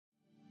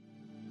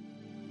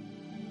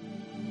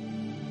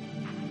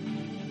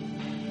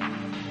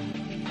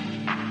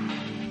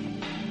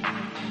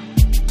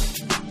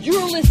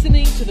You're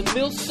listening to the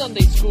Mill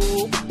Sunday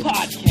School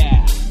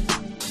podcast.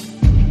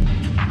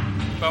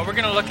 Well, we're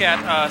going to look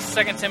at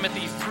 2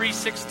 Timothy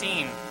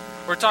 3:16.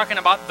 We're talking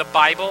about the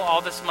Bible all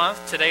this month.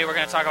 Today we're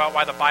going to talk about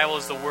why the Bible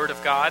is the Word of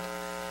God.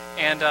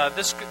 And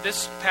this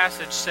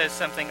passage says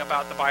something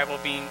about the Bible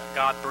being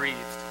God-breathed.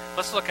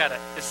 Let's look at it.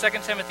 It's 2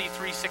 Timothy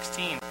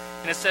 3:16.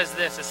 And it says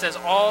this. It says,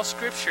 all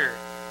Scripture.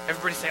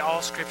 Everybody say,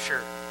 all Scripture.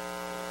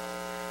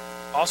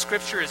 All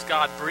Scripture is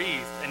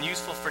God-breathed and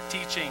useful for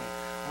teaching,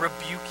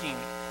 rebuking,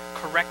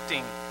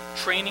 correcting,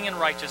 training in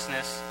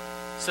righteousness,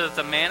 so that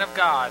the man of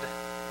God,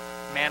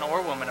 man or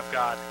woman of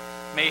God,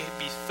 may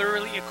be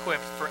thoroughly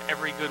equipped for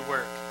every good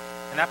work.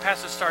 And that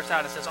passage starts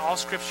out and says, all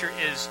Scripture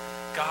is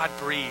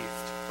God-breathed.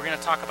 We're going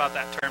to talk about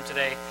that term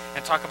today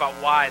and talk about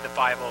why the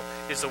Bible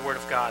is the Word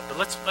of God. But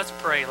let's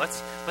pray.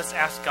 Let's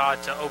ask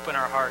God to open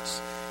our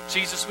hearts.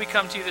 Jesus, we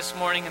come to you this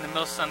morning in the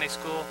Mill Sunday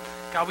School.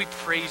 God, we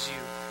praise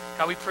you.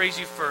 God, we praise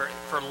you for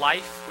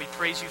life. We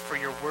praise you for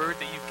your word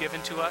that you've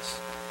given to us.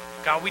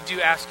 God, we do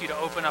ask you to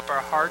open up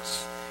our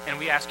hearts, and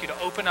we ask you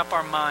to open up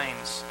our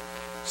minds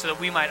so that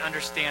we might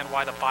understand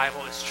why the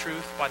Bible is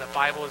truth, why the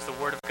Bible is the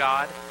Word of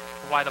God,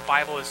 why the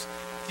Bible is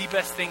the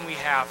best thing we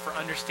have for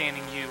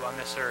understanding you on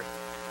this earth.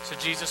 So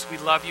Jesus, we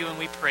love you and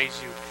we praise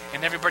you.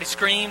 And everybody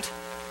screamed,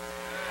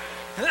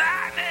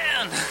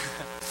 Amen!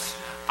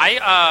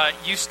 I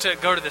used to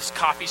go to this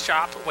coffee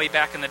shop way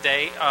back in the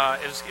day.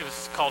 It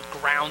was called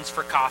Grounds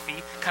for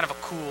Coffee, kind of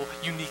a cool,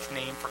 unique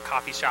name for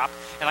coffee shop.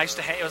 And I used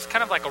to it was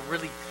kind of like a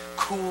really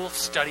cool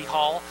study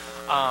hall.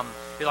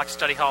 We like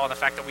study hall and the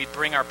fact that we'd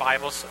bring our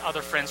Bibles,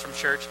 other friends from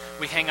church.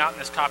 We'd hang out in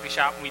this coffee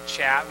shop and we'd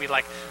chat. We'd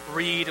like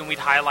read and we'd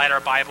highlight our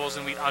Bibles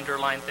and we'd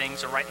underline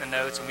things and write in the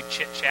notes and we'd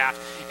chit-chat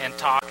and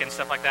talk and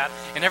stuff like that.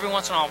 And every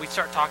once in a while we'd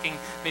start talking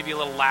maybe a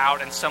little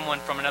loud and someone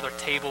from another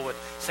table would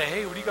say,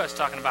 hey, what are you guys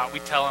talking about?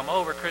 We'd tell them,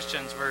 oh, we're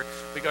Christians.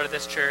 We go to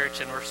this church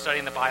and we're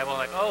studying the Bible.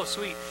 Like, oh,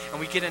 sweet. And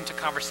we get into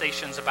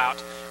conversations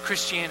about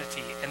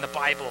Christianity and the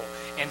Bible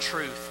and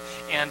truth.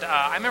 And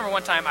I remember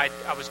one time I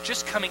was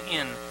just coming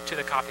in to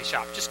the coffee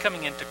shop, just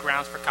coming into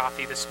Grounds for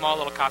Coffee, this small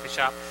little coffee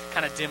shop,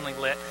 kind of dimly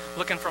lit,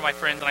 looking for my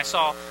friends. And I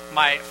saw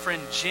my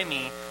friend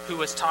Jimmy, who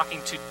was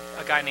talking to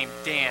a guy named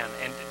Dan.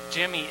 And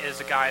Jimmy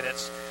is a guy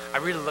I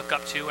really look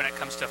up to when it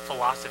comes to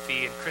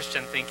philosophy and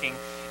Christian thinking.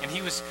 And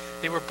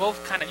they were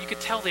both kind of, you could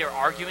tell they were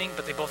arguing,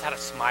 but they both had a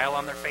smile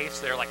on their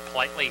face. They were like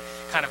politely,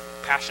 kind of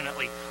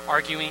passionately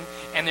arguing.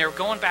 And they were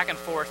going back and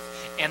forth.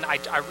 And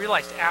I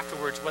realized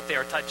afterwards what they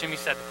were Jimmy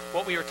said,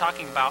 what we were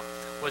talking about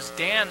was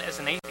Dan, as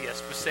an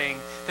atheist, was saying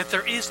that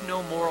there is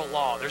no moral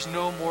law. There's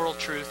no moral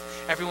truth.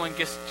 Everyone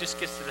just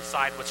gets to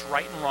decide what's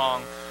right and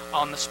wrong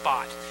on the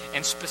spot.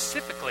 And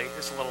specifically,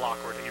 this is a little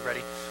awkward. Are you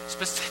ready?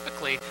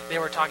 Specifically, they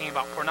were talking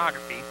about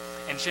pornography.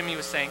 And Jimmy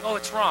was saying, oh,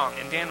 it's wrong.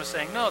 And Dan was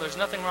saying, no, there's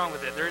nothing wrong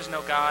with it. There is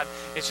no God.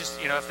 It's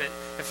just, if it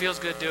feels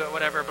good, do it,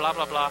 whatever, blah,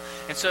 blah, blah.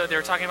 And so they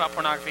were talking about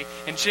pornography.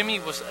 And Jimmy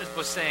was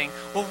saying,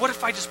 well, what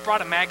if I just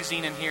brought a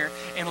magazine in here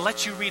and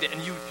let you read it?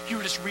 And you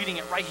were just reading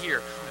it right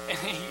here. And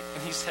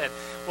he said,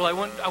 well,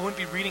 I wouldn't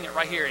be reading it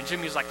right here. And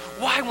Jimmy was like,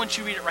 why wouldn't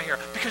you read it right here?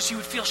 Because you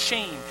would feel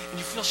shame. And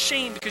you feel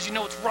shame because you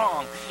know it's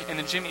wrong. And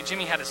then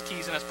Jimmy had his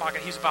keys in his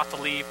pocket. He's about to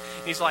leave.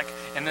 And he's like,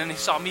 and then he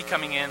saw me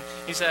coming in.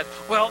 He said,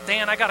 well,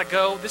 Dan, I got to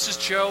go. This is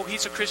Joe.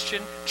 He's a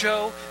Christian.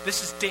 Joe,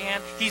 this is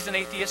Dan. He's an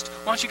atheist.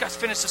 Why don't you guys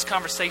finish this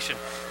conversation?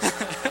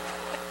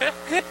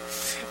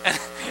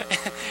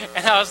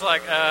 and I was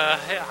like,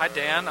 hey, hi,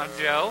 Dan. I'm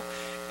Joe.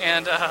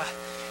 And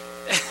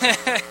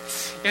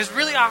it was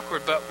really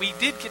awkward, but we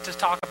did get to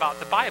talk about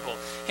the Bible.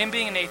 Him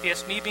being an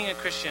atheist, me being a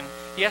Christian.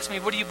 He asked me,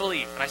 what do you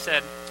believe? And I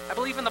said, I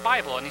believe in the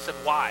Bible. And he said,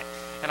 why?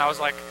 And I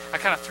was like, I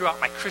kind of threw out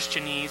my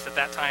Christianese at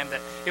that time.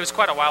 That it was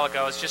quite a while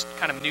ago. I was just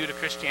kind of new to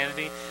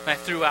Christianity. And I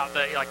threw out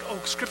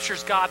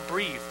Scripture's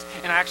God-breathed.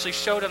 And I actually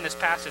showed him this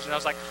passage. And I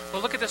was like,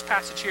 well, look at this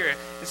passage here. In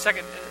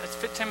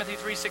 2 Timothy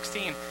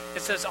 3:16,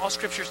 it says, all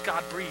Scripture's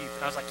God-breathed.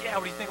 And I was like, yeah,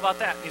 what do you think about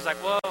that? And he's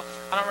like, well,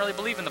 I don't really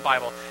believe in the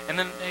Bible. And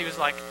then he was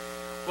like,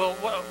 well,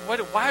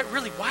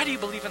 why do you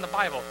believe in the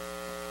Bible?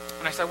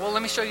 And I said, well,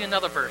 let me show you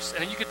another verse.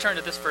 And you could turn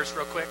to this verse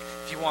real quick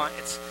if you want.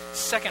 It's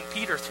 2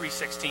 Peter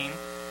 3:16,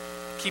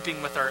 keeping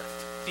with our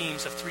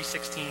themes of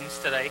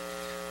 3:16s today.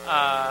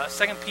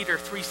 2 Peter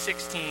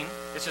 3:16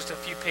 is just a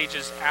few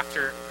pages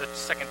after the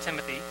 2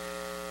 Timothy.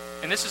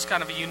 And this is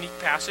kind of a unique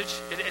passage.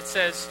 It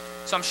says,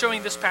 so I'm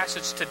showing this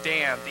passage to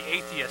Dan, the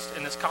atheist,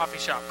 in this coffee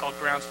shop called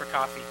Grounds for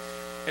Coffee.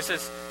 It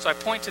says, so I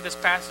point to this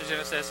passage and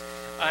it says,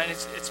 and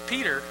it's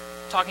Peter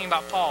talking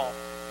about Paul.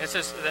 It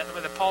says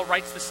that Paul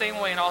writes the same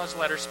way in all his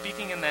letters,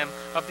 speaking in them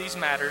of these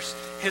matters.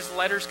 His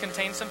letters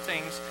contain some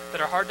things that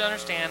are hard to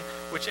understand,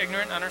 which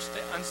ignorant,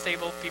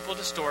 unstable people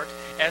distort,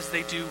 as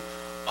they do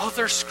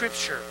other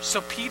Scripture.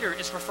 So Peter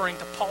is referring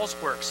to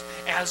Paul's works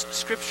as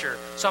Scripture.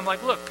 So I'm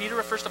like, look, Peter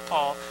refers to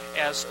Paul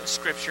as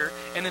Scripture.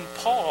 And then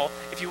Paul,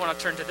 if you want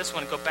to turn to this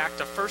one, go back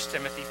to 1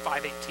 Timothy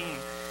 5:18.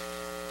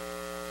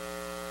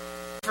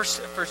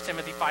 1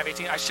 Timothy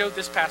 5:18. I showed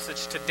this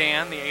passage to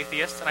Dan, the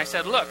atheist, and I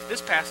said, look,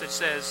 this passage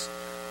says,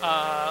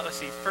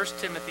 1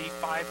 Timothy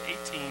 5:18.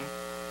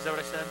 Is that what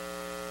I said?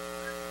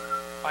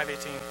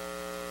 5:18.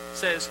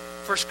 says,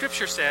 for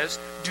Scripture says,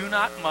 do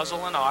not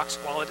muzzle an ox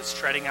while it is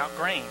treading out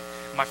grain.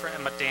 My friend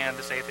Dan,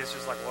 this atheist,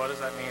 is like, what does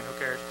that mean? Who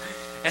cares?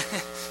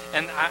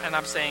 And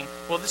I'm saying,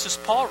 well, this is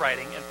Paul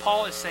writing, and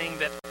Paul is saying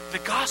that the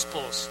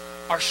Gospels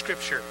are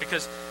Scripture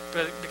because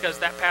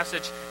that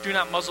passage, do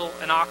not muzzle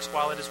an ox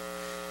while it is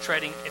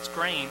treading its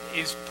grain,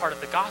 is part of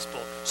the Gospel.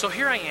 So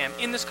here I am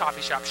in this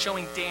coffee shop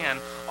showing Dan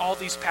all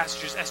these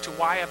passages as to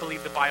why I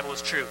believe the Bible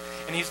is true.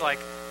 And he's like,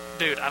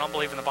 dude, I don't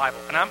believe in the Bible.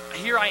 And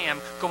I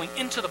am going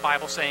into the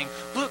Bible saying,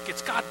 look,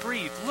 it's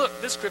God-breathed. Look,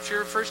 this Scripture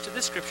refers to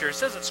this Scripture. It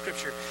says it's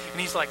Scripture. And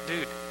he's like,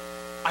 dude,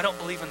 I don't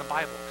believe in the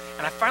Bible.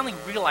 And I finally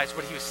realized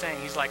what he was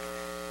saying. He's like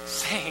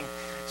saying,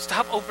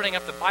 stop opening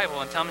up the Bible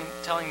and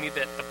telling me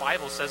that the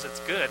Bible says it's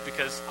good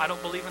because I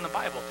don't believe in the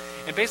Bible.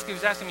 And basically he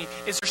was asking me,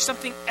 is there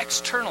something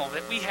external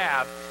that we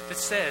have that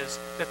says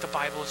that the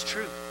Bible is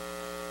true?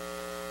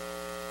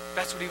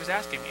 That's what he was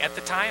asking me. At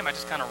the time, I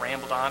just kind of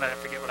rambled on. I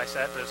forget what I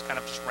said, but it was kind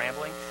of just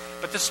rambling.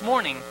 But this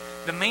morning,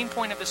 the main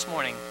point of this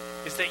morning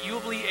is that you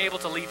will be able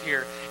to leave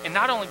here and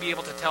not only be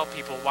able to tell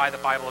people why the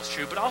Bible is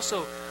true, but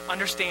also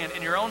understand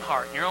in your own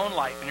heart, in your own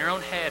life, in your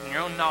own head, in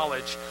your own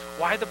knowledge,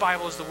 why the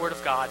Bible is the Word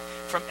of God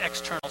from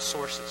external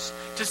sources.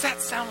 Does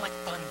that sound like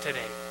fun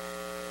today?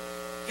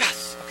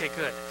 Yes. Okay,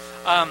 good.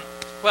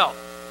 Well,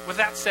 with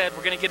that said,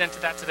 we're going to get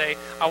into that today.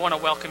 I want to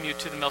welcome you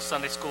to the Mill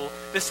Sunday School.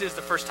 This is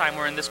the first time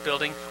we're in this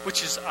building,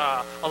 which is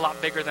a lot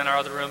bigger than our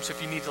other rooms. So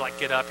if you need to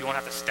get up, you won't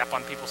have to step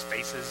on people's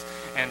faces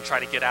and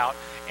try to get out.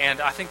 And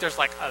I think there's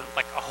like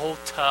a whole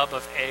tub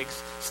of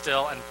eggs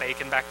still and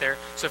bacon back there.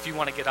 So if you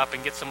want to get up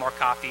and get some more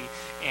coffee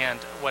and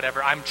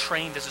whatever, I'm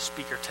trained as a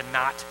speaker to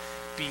not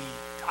be.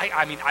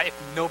 I mean,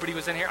 if nobody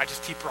was in here, I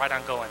just keep right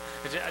on going.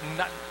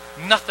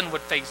 Nothing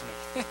would faze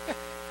me.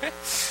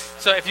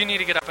 So if you need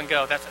to get up and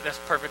go, that's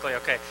perfectly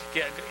okay.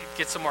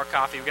 Get some more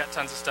coffee. We've got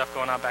tons of stuff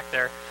going on back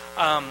there.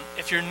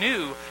 If you're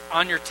new,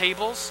 on your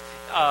tables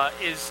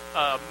is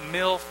a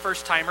Mill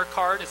first-timer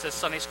card. It says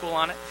Sunday School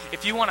on it.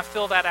 If you want to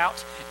fill that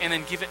out and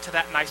then give it to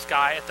that nice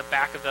guy at the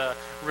back of the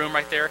room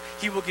right there,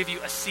 he will give you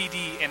a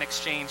CD in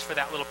exchange for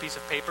that little piece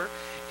of paper.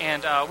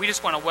 And we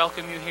just want to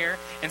welcome you here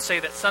and say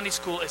that Sunday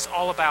School is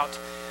all about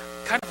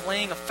kind of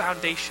laying a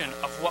foundation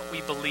of what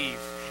we believe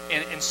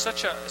in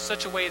such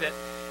a way that,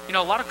 you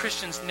know, a lot of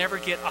Christians never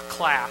get a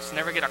class,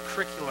 never get a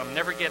curriculum,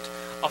 never get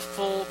a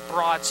full,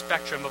 broad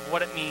spectrum of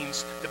what it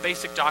means, the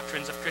basic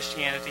doctrines of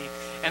Christianity.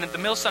 And at the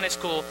Mill Sunday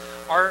School,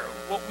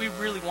 what we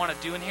really want to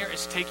do in here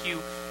is take you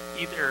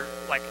either,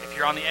 like if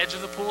you're on the edge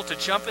of the pool, to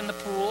jump in the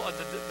pool at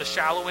the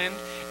shallow end,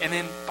 and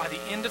then by the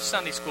end of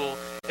Sunday School,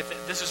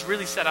 this is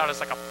really set out as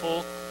like a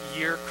full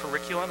year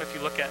curriculum. If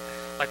you look at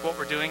like what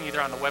we're doing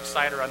either on the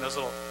website or on those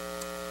little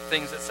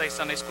things that say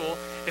Sunday School,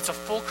 it's a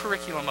full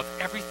curriculum of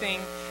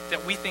everything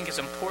that we think is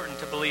important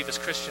to believe as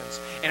Christians.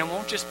 And it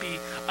won't just be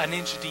an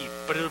inch deep,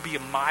 but it'll be a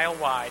mile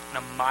wide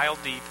and a mile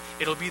deep.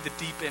 It'll be the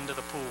deep end of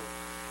the pool.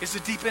 Is the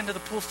deep end of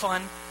the pool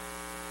fun?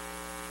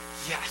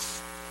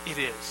 Yes, it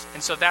is.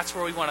 And so that's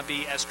where we want to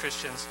be as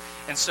Christians.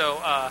 And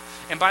so,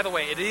 and by the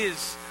way,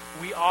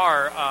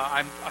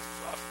 I'm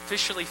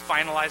officially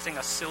finalizing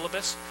a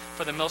syllabus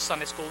for the Mill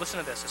Sunday School. Listen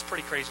to this. It's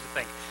pretty crazy to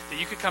think that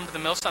you could come to the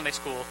Mill Sunday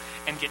School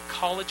and get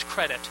college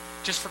credit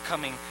just for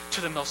coming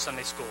to the Mill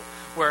Sunday School.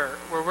 We're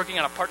working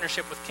on a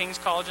partnership with King's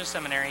College and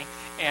Seminary,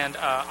 and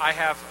I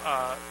have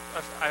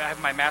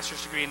my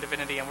master's degree in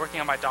divinity. I'm working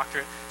on my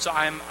doctorate, so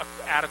I'm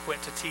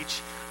adequate to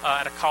teach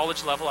at a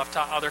college level. I've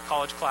taught other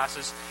college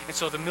classes, and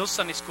so the Mill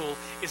Sunday School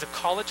is a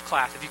college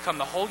class. If you come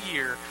the whole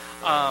year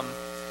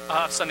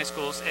of Sunday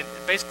schools, and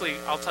basically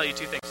I'll tell you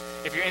two things.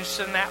 If you're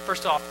interested in that,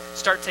 first off,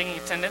 start taking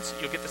attendance.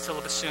 You'll get the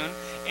syllabus soon.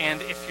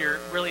 And if you're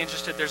really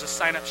interested, there's a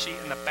sign-up sheet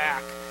in the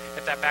back,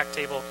 at that back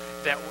table,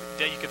 that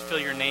you can fill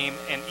your name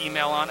and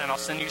email on, and I'll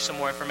send you some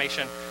more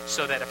information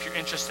so that if you're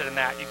interested in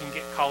that, you can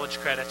get college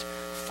credit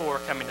for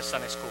coming to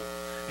Sunday school.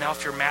 Now,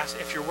 if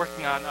you're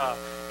working on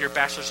your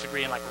bachelor's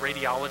degree in like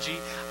radiology,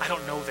 I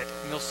don't know that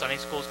Mill Sunday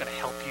School is going to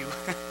help you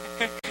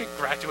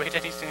graduate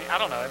any soon. I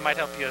don't know. It might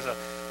help you as an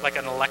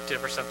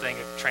elective or something,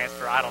 a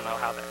transfer. I don't know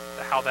how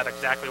that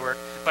exactly works,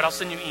 but I'll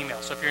send you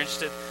email. So if you're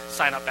interested,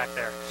 sign up back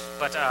there.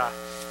 But are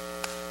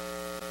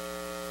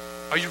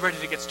you ready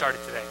to get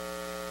started today?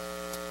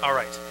 All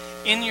right.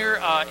 In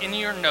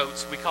your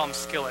notes, we call them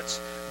skillets.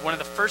 One of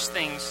the first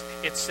things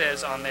it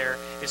says on there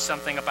is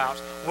something about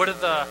what are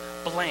the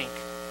blank.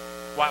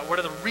 What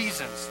are the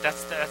reasons?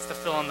 That's the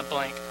fill in the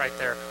blank right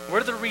there.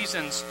 What are the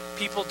reasons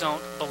people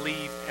don't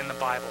believe in the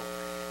Bible?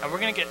 And we're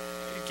going to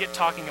get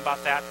talking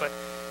about that. But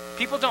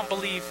people don't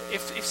believe.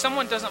 If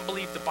someone doesn't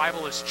believe the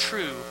Bible is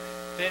true,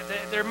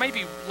 there may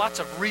be lots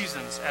of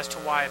reasons as to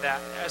why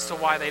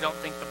they don't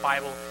think the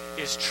Bible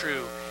is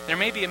true. There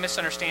may be a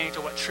misunderstanding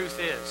to what truth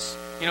is.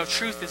 You know,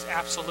 truth is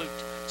absolute.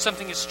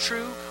 Something is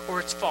true or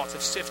it's false.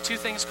 If two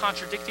things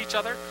contradict each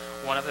other,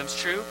 one of them's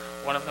true,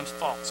 one of them's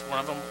false. One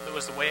of them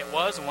was the way it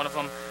was, and one of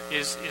them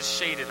is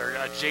shaded or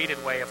a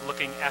jaded way of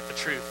looking at the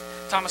truth.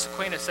 Thomas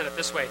Aquinas said it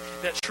this way,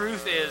 that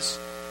truth is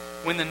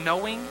when the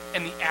knowing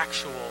and the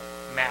actual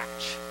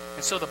match.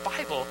 And so the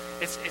Bible,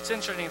 it's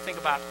interesting to think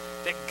about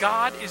that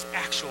God is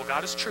actual,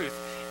 God is truth,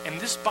 And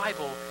this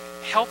Bible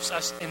helps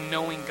us in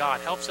knowing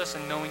God, helps us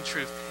in knowing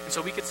truth. And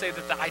so we could say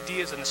that the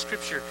ideas in the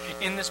scripture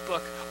in this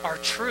book are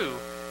true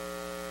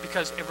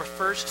because it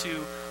refers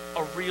to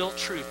a real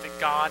truth, that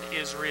God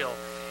is real.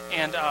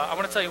 And I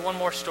want to tell you one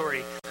more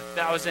story.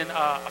 That I was in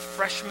a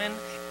freshman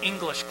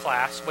English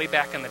class way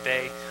back in the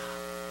day.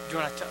 Do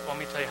you want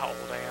me to tell you how old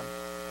I am?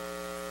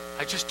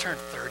 I just turned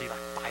 30 like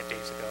 5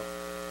 days ago.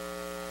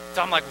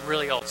 So I'm like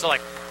really old. So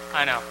like,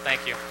 I know,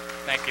 thank you.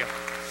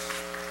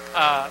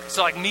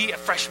 So like me, a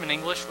freshman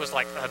English was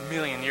like a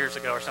million years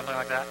ago or something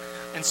like that.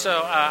 And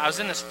so I was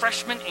in this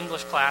freshman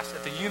English class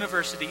at the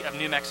University of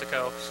New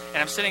Mexico,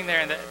 and I'm sitting there,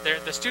 and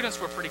the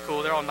students were pretty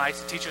cool. They're all nice.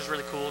 The teacher's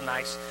really cool,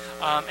 nice.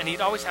 And he'd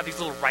always have these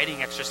little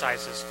writing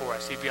exercises for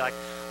us. He'd be like,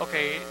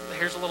 okay,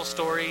 here's a little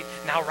story.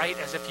 Now write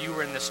as if you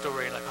were in this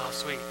story. Like, oh,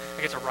 sweet.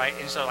 I get to write.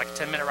 And so like a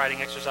 10-minute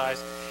writing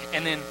exercise,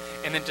 and then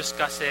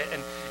discuss it.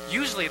 And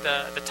usually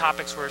the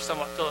topics were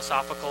somewhat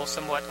philosophical,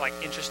 somewhat like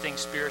interesting,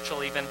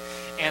 spiritual even.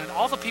 And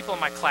all the people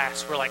in my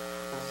class were like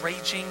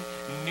raging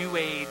New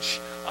Age.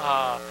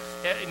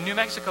 New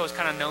Mexico is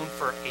kind of known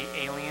for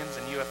aliens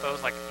and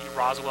UFOs, like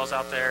Roswell's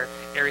out there,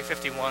 Area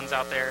 51's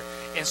out there.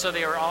 And so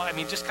they were all,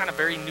 just kind of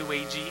very New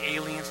Agey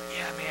aliens.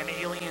 Yeah, man,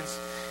 aliens.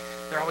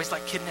 They're always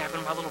like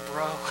kidnapping my little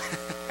bro.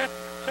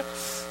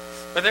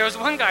 But there was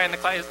one guy in the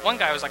class, one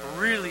guy was like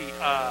really,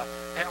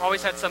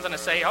 always had something to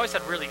say. He always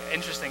had really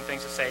interesting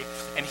things to say.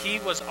 And he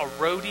was a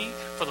roadie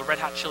for the Red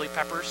Hot Chili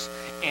Peppers.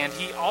 And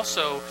he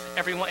also,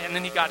 and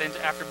then he got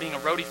into, after being a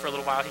roadie for a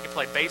little while, he could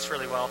play bass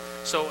really well.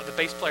 So the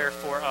bass player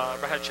for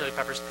Red Hot Chili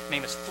Peppers, his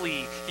name is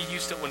Flea. He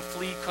used it when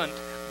Flea couldn't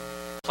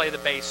play the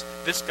bass.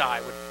 This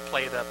guy would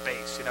play the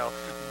bass, you know.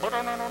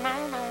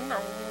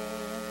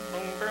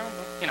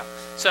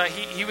 So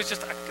he was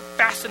just a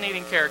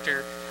fascinating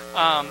character.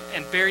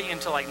 And very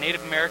into like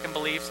Native American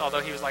beliefs,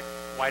 although he was like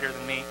whiter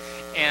than me,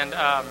 and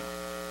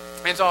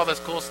into all this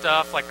cool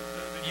stuff like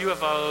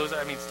UFOs.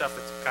 Stuff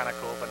that's kind of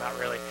cool, but not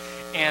really.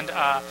 And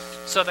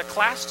so the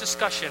class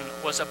discussion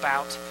was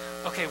about,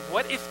 okay,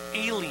 what if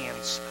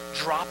aliens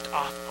dropped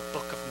off a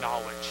book of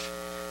knowledge?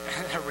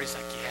 And everybody's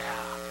like,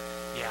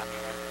 yeah,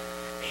 man,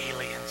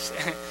 aliens.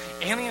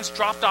 Aliens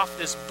dropped off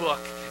this book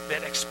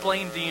that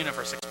explained the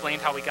universe,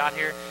 explained how we got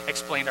here,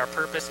 explained our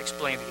purpose,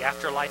 explained the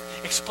afterlife,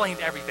 explained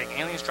everything.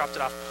 Aliens dropped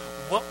it off.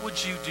 What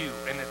would you do?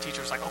 And the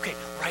teacher was like, okay,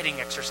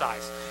 writing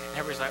exercise. And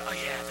everybody's like, oh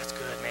yeah, that's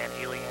good, man,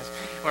 aliens.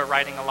 And we're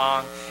writing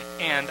along.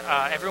 And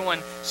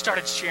everyone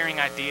started sharing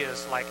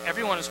ideas. Like,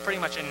 everyone was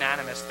pretty much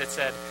unanimous that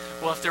said,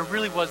 well, if there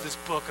really was this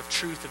book of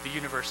truth of the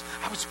universe,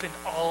 I would spend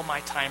all my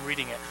time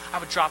reading it. I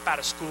would drop out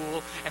of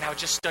school, and I would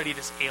just study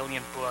this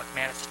alien book.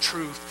 Man, it's the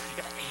truth.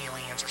 Yeah, the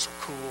aliens are so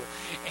cool.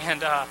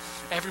 And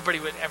everybody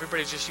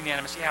was just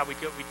unanimous. Yeah, we'd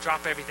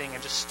drop everything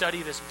and just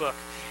study this book.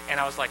 And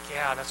I was like,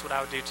 yeah, that's what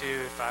I would do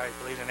too if I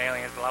believed in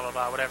aliens, blah, blah,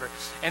 blah, whatever.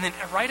 And then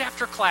right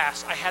after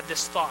class, I had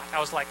this thought. I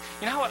was like,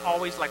 you know how it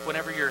always, like,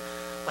 whenever you're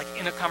like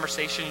in a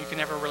conversation, you can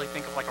never really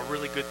think of like a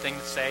really good thing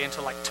to say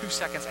until like 2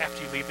 seconds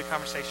after you leave the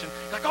conversation.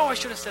 You're like, oh, I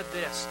should have said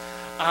this.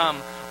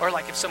 Or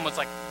like if someone's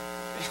like,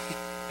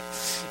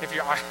 if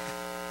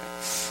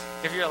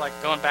you're like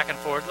going back and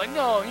forth, like,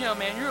 no,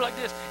 man, you're like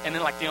this. And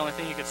then like the only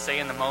thing you could say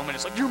in the moment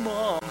is like, your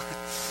mom.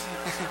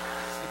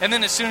 And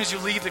then as soon as you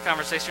leave the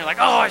conversation, you're like,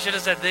 oh, I should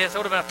have said this. It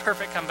would have been a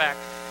perfect comeback.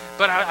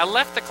 But I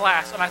left the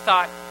class and I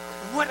thought,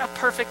 what a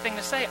perfect thing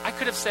to say. I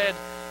could have said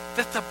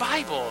that the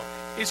Bible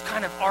is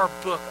kind of our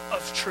book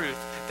of truth.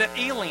 That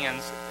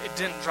aliens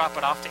didn't drop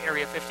it off to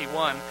Area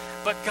 51,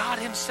 but God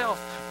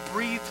himself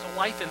breathed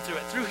life into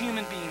it through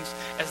human beings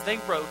as they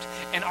wrote,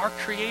 and our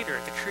Creator,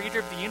 the Creator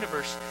of the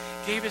universe,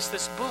 gave us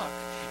this book.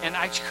 And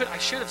I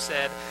should have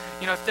said,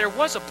 if there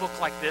was a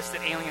book like this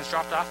that aliens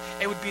dropped off,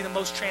 it would be the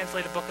most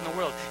translated book in the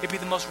world. It'd be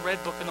the most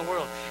read book in the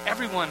world.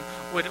 Everyone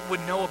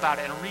would know about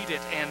it and read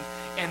it,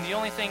 and the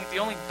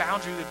only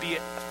boundary would be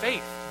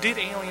faith. Did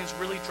aliens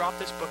really drop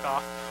this book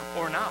off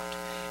or not?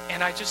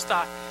 And I just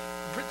thought,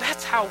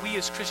 that's how we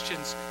as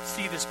Christians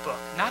see this book.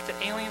 Not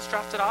that aliens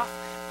dropped it off,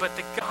 but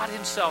that God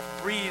himself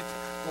breathed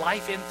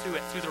life into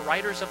it through the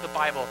writers of the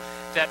Bible,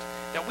 that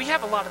we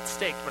have a lot at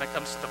stake when it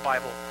comes to the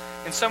Bible.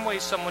 In some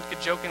ways, someone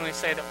could jokingly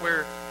say that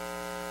we're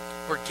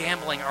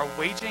gambling or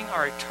waging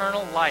our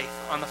eternal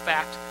life on the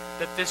fact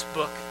that this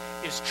book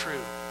is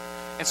true.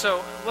 And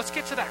so let's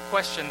get to that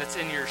question that's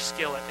in your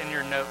skillet, in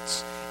your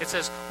notes. It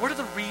says, what are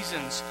the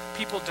reasons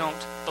people don't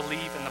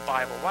believe in the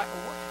Bible?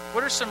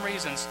 What are some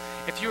reasons,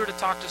 if you were to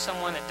talk to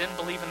someone that didn't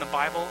believe in the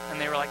Bible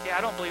and they were like, yeah,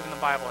 I don't believe in the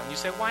Bible, and you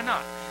say, why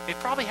not? They'd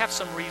probably have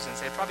some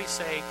reasons. They'd probably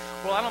say,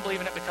 well, I don't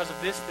believe in it because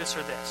of this, this,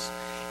 or this.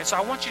 And so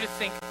I want you to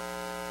think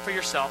for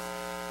yourself,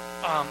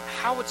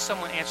 how would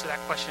someone answer that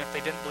question if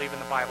they didn't believe in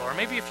the Bible? Or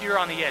maybe if you're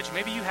on the edge,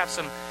 maybe you have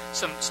some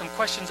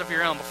questions of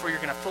your own before you're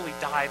going to fully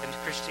dive into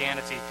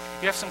Christianity.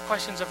 You have some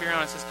questions of your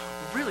own and says,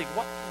 really,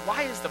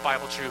 why is the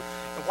Bible true?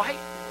 Why,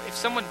 if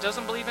someone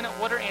doesn't believe in it,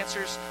 what are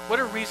answers, what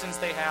are reasons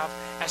they have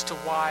as to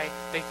why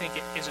they think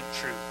it isn't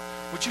true?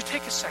 Would you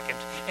take a second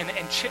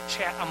and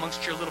chit-chat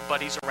amongst your little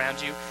buddies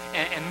around you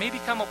and maybe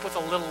come up with a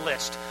little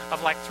list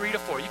of like 3 to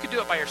 4. You could do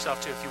it by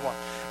yourself too if you want.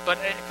 but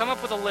come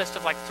up with a list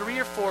of like 3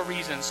 or 4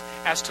 reasons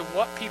as to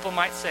what people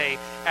might say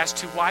as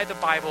to why the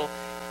Bible,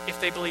 if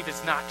they believe,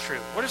 is not true.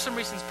 What are some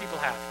reasons people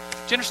have? Do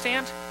you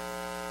understand?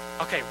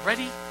 Okay,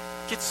 ready,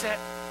 get set,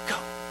 go.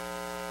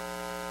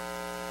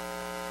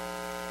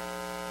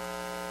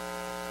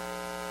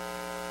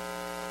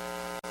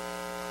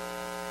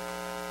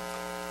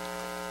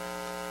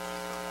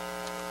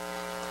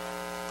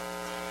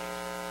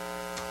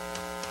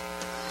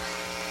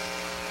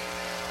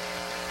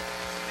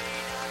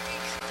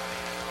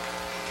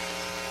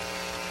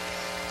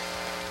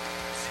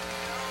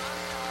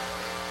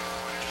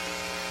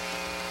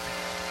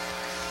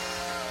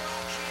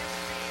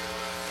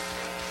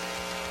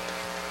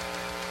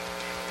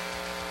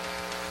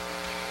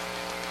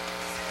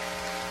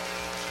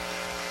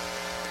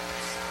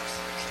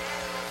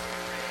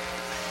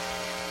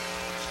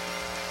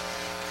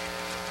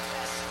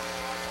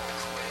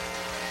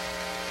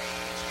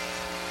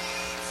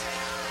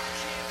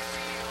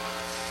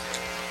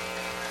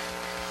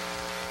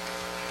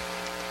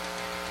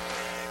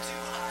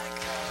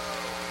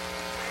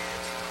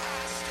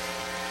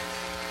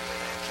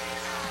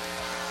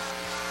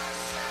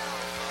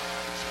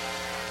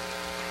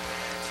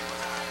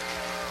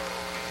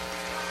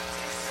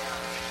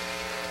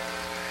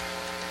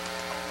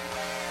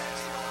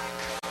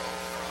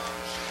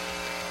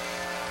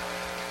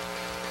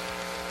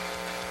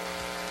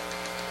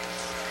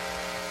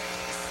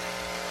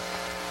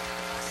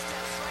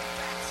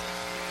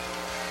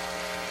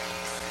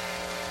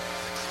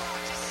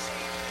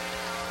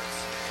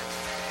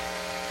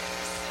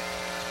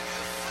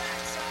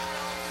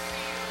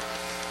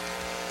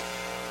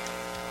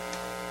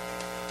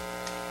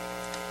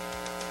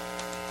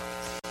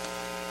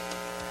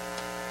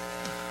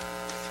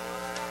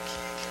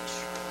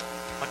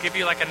 I'll give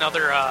you like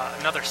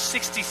another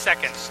 60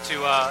 seconds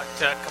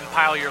to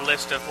compile your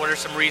list of what are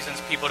some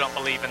reasons people don't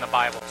believe in the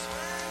Bible.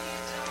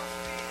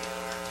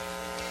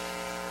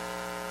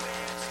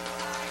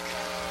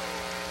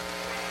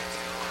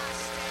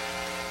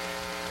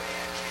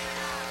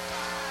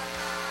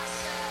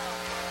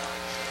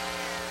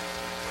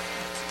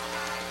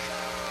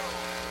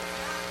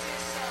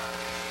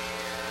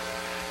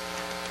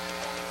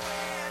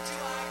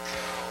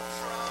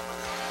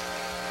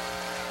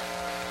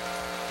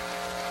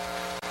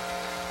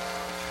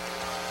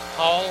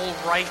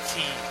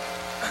 Alrighty.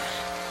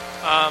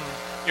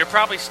 You're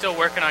probably still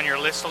working on your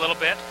list a little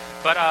bit,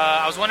 but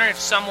I was wondering if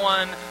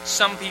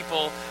some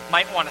people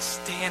might want to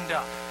stand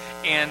up.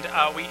 And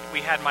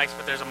we had mics,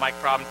 but there's a mic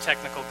problem,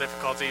 technical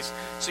difficulties.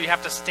 So you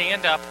have to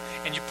stand up,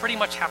 and you pretty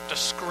much have to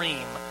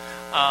scream.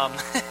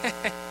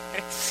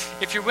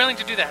 If you're willing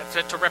to do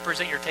that, to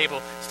represent your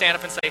table, stand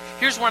up and say,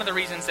 here's one of the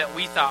reasons that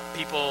we thought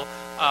people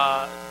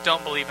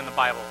don't believe in the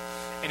Bible.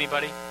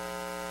 Anybody?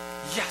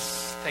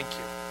 Yes, thank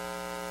you.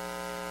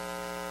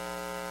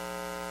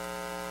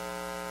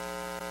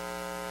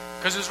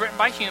 Because it was written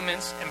by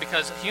humans, and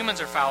because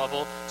humans are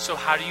fallible, so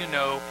how do you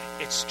know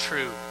it's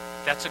true?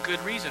 That's a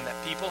good reason that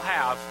people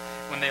have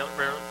when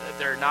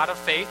they're not of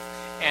faith,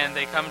 and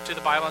they come to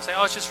the Bible and say,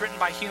 oh, it's just written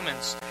by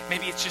humans.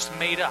 Maybe it's just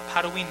made up.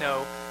 How do we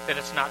know that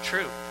it's not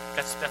true?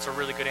 That's a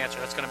really good answer.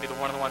 That's going to be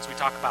one of the ones we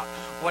talk about.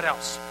 What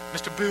else?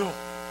 Mr. Bill.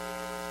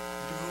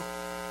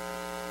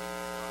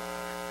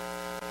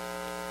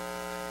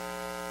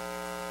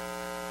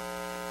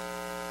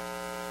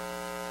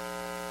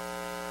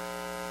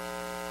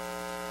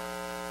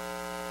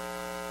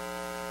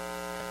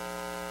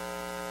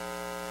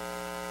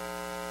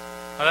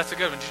 Oh, that's a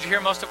good one. Did you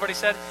hear most of what he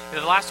said?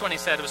 The last one he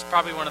said was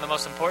probably one of the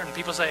most important.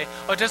 People say,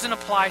 oh, it doesn't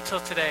apply till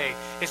today.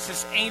 It's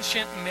this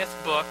ancient myth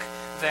book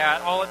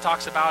that all it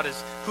talks about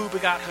is who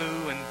begot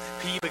who and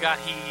he begot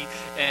he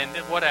and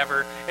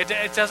whatever.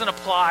 It doesn't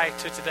apply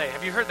to today.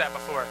 Have you heard that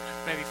before?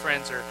 Maybe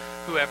friends or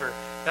whoever.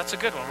 That's a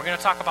good one. We're going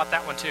to talk about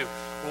that one too.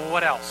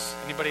 What else?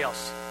 Anybody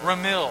else?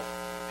 Ramil.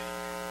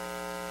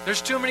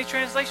 There's too many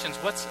translations.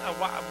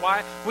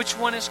 Why? Which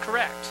one is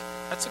correct?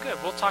 That's a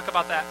good. We'll talk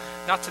about that,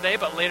 not today,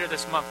 but later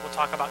this month. We'll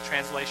talk about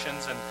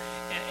translations and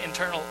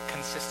internal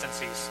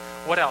consistencies.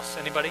 What else?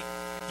 Anybody?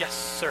 Yes,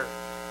 sir.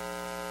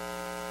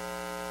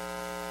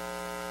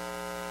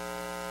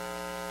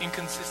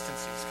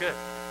 Inconsistencies. Good.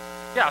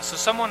 Yeah, so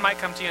someone might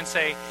come to you and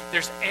say,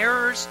 there's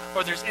errors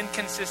or there's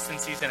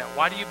inconsistencies in it.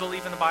 Why do you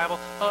believe in the Bible?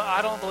 Oh,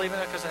 I don't believe in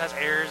it because it has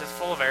errors. It's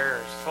full of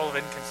errors, full of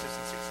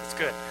inconsistencies. That's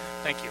good.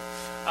 Thank you.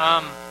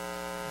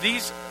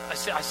 These,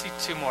 I see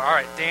two more. All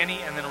right,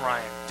 Danny and then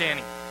Ryan.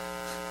 Danny.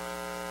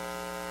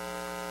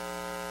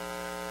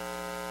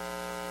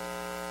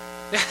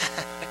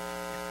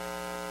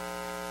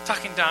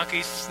 Talking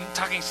donkeys,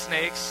 talking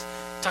snakes,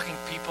 talking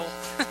people.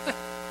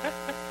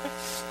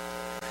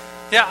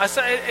 Yeah,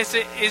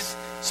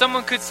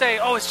 someone could say,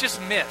 oh, it's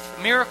just myth.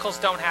 Miracles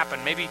don't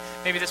happen. Maybe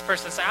this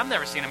person say, I've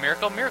never seen a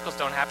miracle. Miracles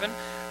don't happen.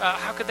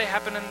 How could they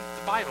happen in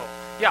the Bible?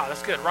 Yeah,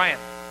 that's good. Ryan,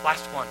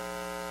 last one.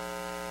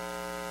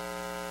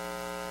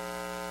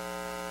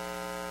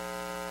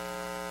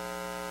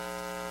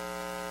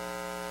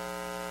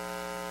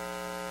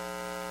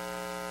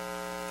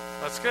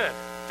 That's good.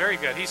 Very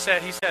good. He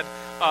said,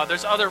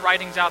 there's other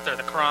writings out there,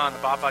 the Quran, the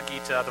Bhagavad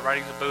Gita, the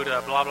writings of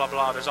Buddha, blah, blah,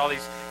 blah. There's all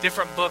these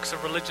different books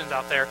of religions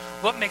out there.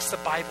 What makes the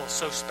Bible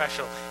so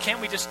special? Can't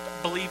we just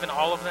believe in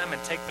all of them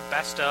and take the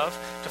best of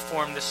to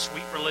form this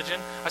sweet religion?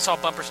 I saw a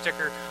bumper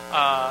sticker,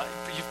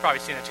 you've probably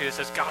seen it too, that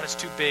says, God is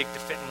too big to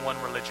fit in one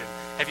religion.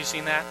 Have you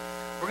seen that?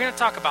 We're going to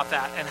talk about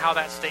that and how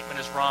that statement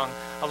is wrong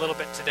a little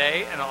bit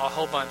today and a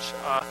whole bunch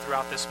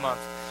throughout this month.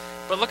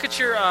 But look at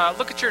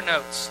your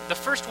notes. The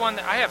first one,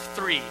 I have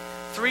three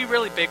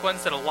really big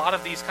ones that a lot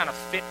of these kind of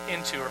fit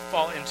into or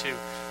fall into.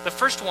 The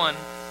first one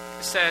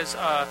says,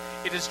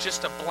 it is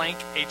just a blank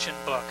ancient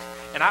book.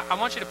 And I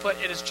want you to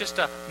put, it is just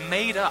a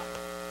made-up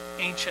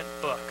ancient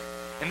book.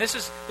 And this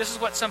is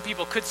what some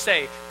people could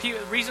say.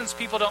 Reasons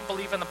people don't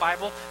believe in the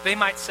Bible, they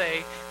might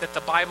say that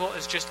the Bible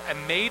is just a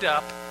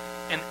made-up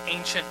and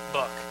ancient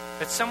book.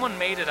 That someone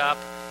made it up,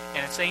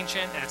 and it's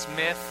ancient, and it's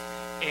myth,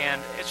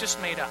 and it's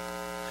just made up.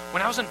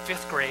 When I was in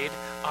 5th grade,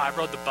 I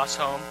rode the bus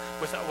home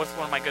with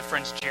one of my good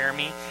friends,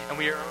 Jeremy, and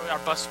we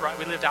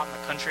lived out in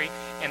the country,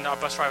 and our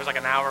bus ride was like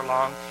an hour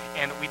long,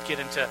 and we'd get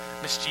into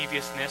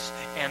mischievousness.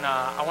 And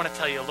I want to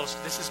tell you a little.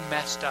 This is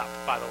messed up,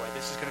 by the way.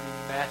 This is going to be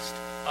messed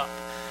up.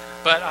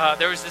 But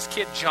there was this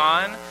kid,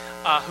 John,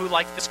 who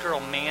liked this girl,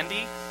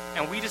 Mandy,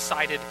 and we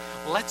decided,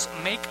 let's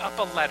make up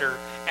a letter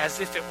as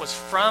if it was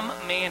from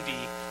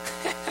Mandy.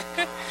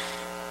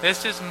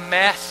 This is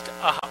messed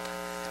up.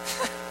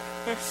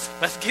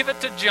 Let's give it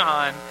to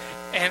John,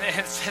 and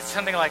it said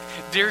something like,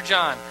 Dear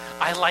John,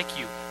 I like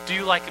you. Do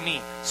you like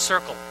me?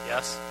 Circle,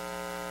 yes,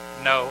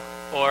 no,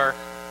 or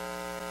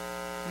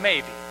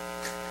maybe.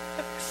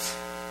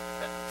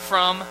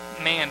 From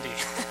Mandy.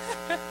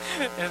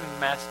 It's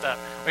messed up.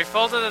 We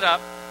folded it up,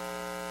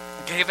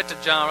 gave it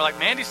to John. We're like,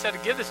 Mandy said to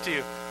give this to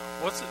you.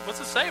 What's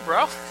it say,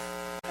 bro?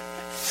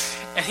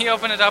 And he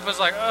opened it up and was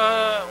like,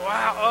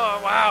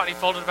 wow. And he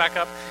folded it back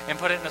up and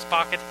put it in his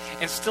pocket.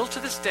 And still to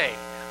this day,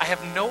 I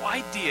have no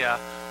idea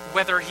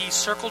whether he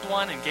circled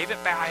one and gave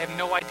it back. I have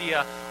no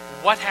idea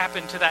what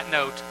happened to that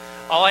note.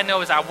 All I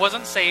know is I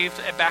wasn't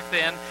saved back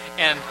then,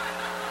 and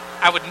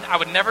I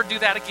would never do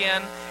that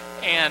again,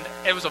 and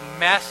it was a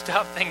messed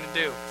up thing to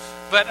do.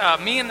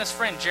 But me and this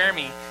friend,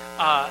 Jeremy,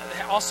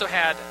 also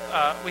had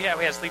we had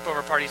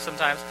sleepover parties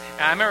sometimes.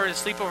 And I remember a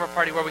sleepover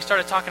party where we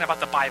started talking about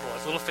the Bible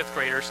as little 5th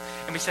graders,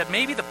 and we said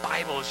maybe the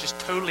Bible is just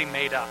totally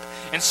made up,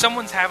 and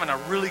someone's having a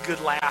really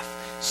good laugh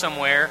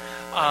somewhere,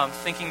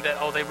 thinking that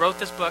they wrote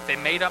this book, they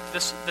made up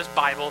this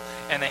Bible,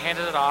 and they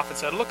handed it off and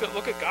said, look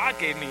at God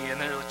gave me,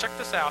 and they're like, check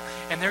this out,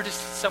 and they're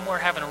just somewhere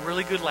having a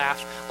really good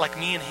laugh, like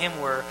me and him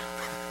were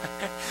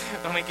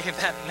when we gave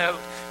that note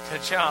to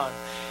John.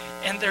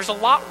 And there's a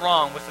lot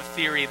wrong with the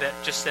theory that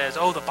just says,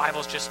 the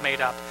Bible's just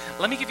made up.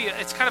 Let me give you,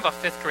 it's kind of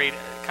a 5th grade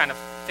kind of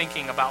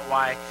thinking about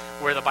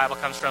where the Bible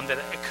comes from, that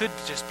it could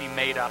just be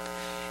made up.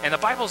 And the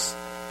Bible's,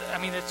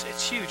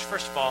 it's huge,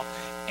 first of all,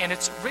 and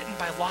it's written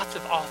by lots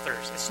of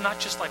authors. It's not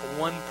just like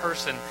one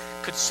person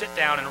could sit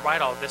down and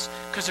write all of this,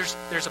 because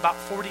there's about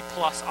 40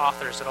 plus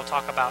authors that I'll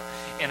talk about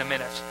in a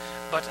minute.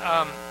 But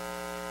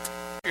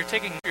you're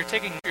taking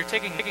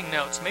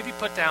notes. Maybe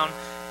put down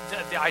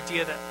the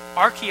idea that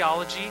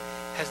archaeology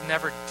has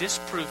never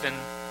disproven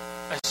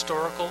a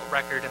historical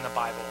record in the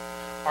Bible.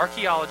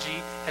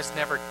 Archaeology has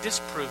never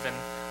disproven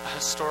a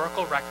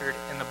historical record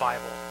in the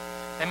Bible.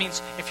 That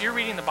means if you're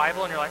reading the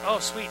Bible and you're like,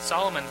 sweet,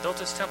 Solomon built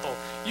his temple,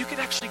 you could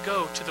actually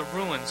go to the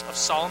ruins of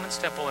Solomon's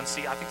temple and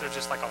see, I think they're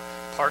just like a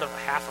part of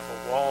half of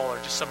a wall or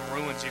just some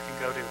ruins you can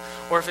go to.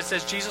 Or if it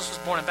says Jesus was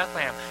born in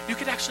Bethlehem, you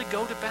could actually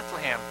go to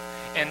Bethlehem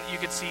and you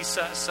could see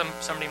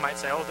somebody might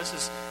say, this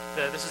is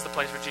the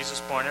place where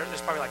Jesus was born.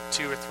 There's probably like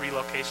 2 or 3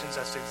 locations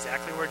as to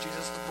exactly where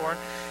Jesus was born.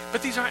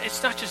 But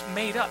it's not just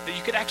made up, that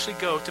you could actually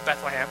go to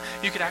Bethlehem.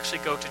 You could actually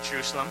go to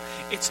Jerusalem.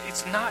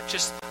 It's not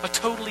just a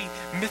totally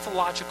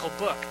mythological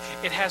book.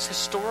 It has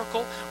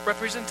historical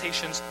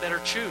representations that are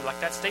true. Like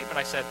that statement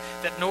I said,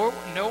 that no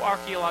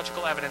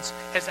archaeological evidence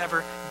has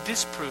ever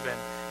disproven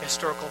a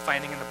historical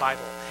finding in the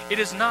Bible. It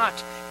is not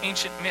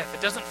ancient myth. It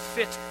doesn't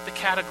fit the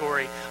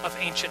category of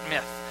ancient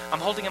myth. I'm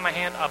holding in my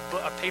hand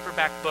a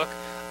paperback book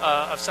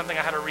of something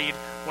I had to read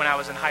when I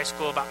was in high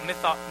school about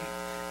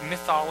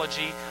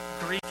mythology,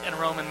 Greek and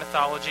Roman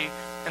mythology.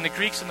 And the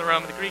Greeks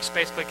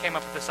basically came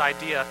up with this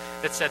idea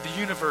that said the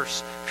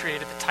universe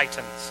created the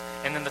Titans.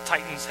 And then the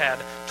Titans had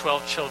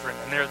 12 children,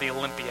 and they're the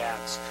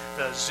Olympiads.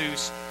 The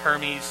Zeus,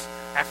 Hermes,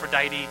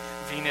 Aphrodite,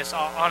 Venus,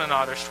 on and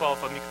on. There's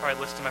 12 of them. You could probably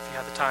list them if you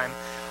had the time.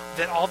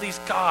 That all these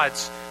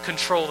gods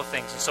control the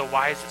things. And so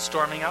why is it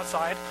storming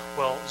outside?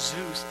 Well,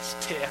 Zeus is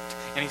ticked,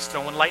 and he's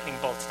throwing lightning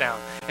bolts down.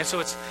 And so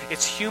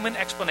it's human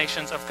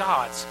explanations of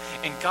gods.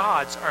 And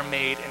gods are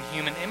made in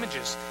human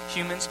images.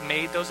 Humans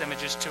made those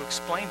images to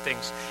explain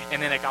things.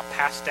 And then it got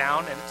passed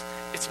down, and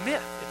it's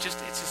myth. It's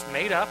just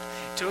made up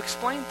to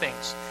explain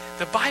things.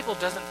 The Bible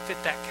doesn't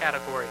fit that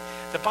category.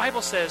 The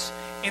Bible says,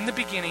 in the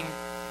beginning,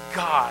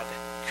 God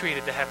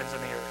created the heavens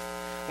and the earth.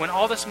 When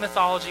all this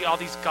mythology, all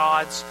these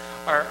gods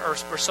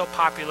were so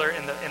popular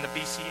in the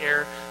BC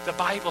era, the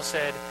Bible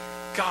said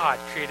God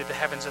created the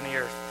heavens and the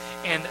earth.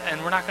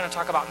 And we're not going to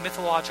talk about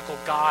mythological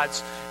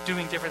gods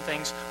doing different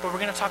things, but we're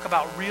going to talk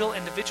about real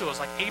individuals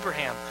like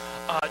Abraham,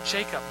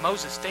 Jacob,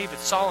 Moses, David,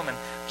 Solomon,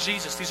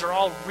 Jesus. These are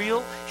all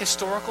real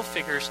historical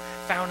figures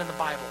found in the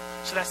Bible.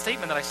 So that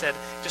statement that I said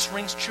just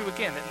rings true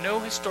again, that no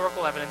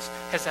historical evidence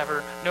has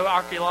ever, no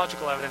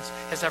archaeological evidence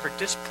has ever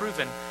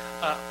disproven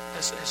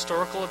this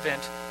historical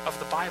event of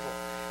the Bible.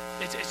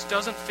 It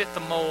doesn't fit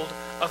the mold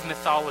of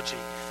mythology.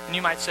 And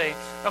you might say,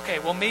 okay,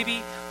 well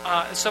maybe,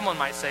 someone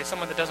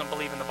that doesn't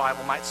believe in the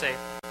Bible might say,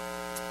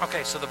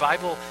 okay, so the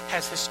Bible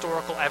has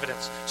historical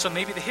evidence. So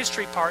maybe the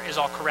history part is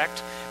all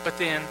correct, but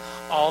then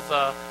all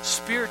the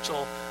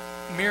spiritual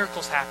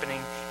miracles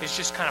happening is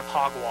just kind of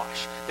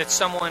hogwash. That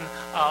someone,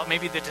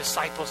 maybe the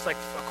disciples, like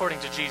according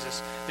to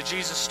Jesus, the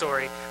Jesus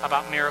story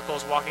about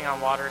miracles, walking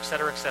on water,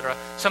 etc.,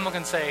 someone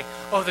can say,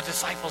 oh, the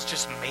disciples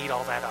just made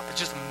all that up. It's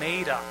just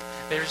made up.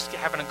 They're just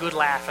having a good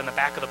laugh in the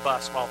back of the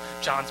bus while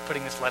John's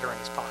putting this letter in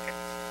his pocket.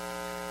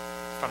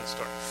 From the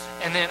story.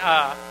 And then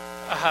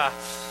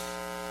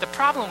the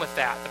problem with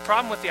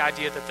the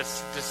idea that the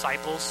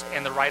disciples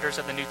and the writers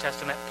of the New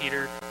Testament,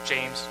 Peter,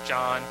 James,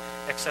 John,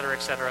 etc.,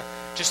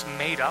 just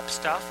made up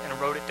stuff and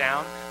wrote it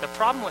down. The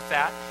problem with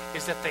that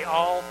is that they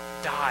all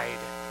died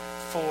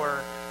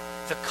for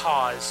the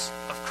cause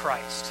of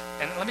Christ.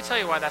 And let me tell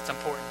you why that's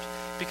important.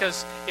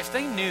 Because if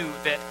they knew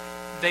that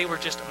they were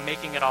just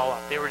making it all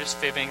up, they were just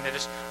fibbing, they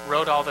just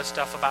wrote all this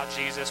stuff about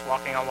Jesus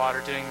walking on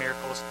water, doing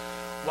miracles,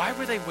 why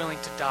were they willing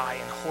to die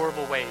in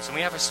horrible ways? And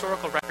we have a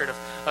historical record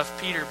of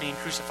Peter being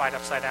crucified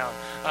upside down,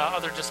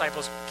 other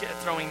disciples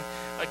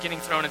getting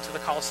thrown into the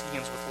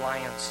Colosseums with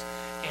lions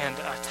and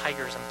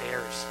tigers and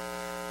bears.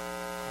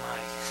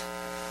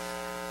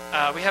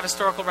 We have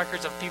historical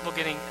records of the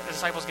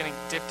disciples getting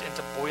dipped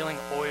into boiling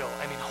oil.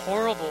 I mean,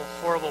 horrible,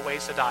 horrible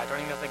ways to die.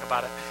 Don't even think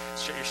about it.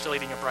 You're still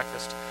eating your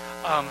breakfast.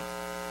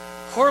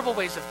 Horrible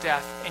ways of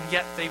death, and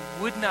yet they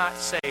would not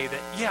say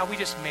that, yeah, we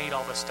just made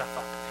all this stuff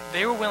up.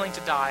 They were willing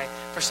to die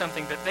for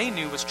something that they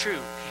knew was true.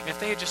 And if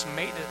they had just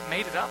made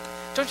it up,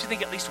 don't you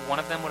think at least one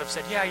of them would have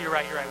said, yeah, you're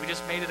right, we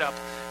just made it up.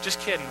 Just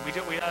kidding. We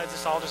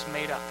just all just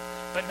made up.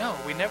 But no,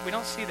 we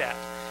don't see that.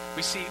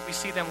 We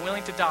see them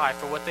willing to die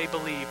for what they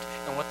believed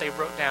and what they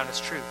wrote down as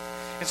truth.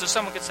 And so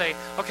someone could say,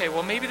 okay,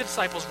 well maybe the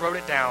disciples wrote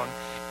it down,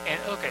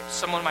 and okay,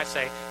 someone might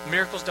say,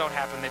 miracles don't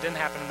happen, they didn't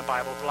happen in the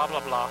Bible, blah,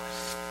 blah, blah.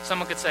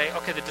 Someone could say,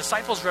 okay, the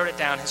disciples wrote it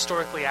down,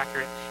 historically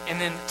accurate,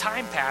 and then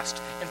time passed,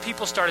 and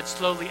people started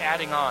slowly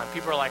adding on.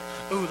 People are like,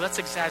 ooh, let's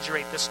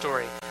exaggerate this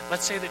story.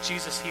 Let's say that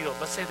Jesus healed.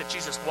 Let's say that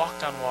Jesus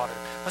walked on water.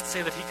 Let's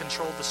say that he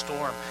controlled the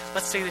storm.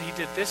 Let's say that he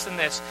did this and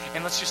this,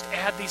 and let's just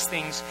add these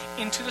things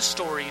into the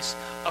stories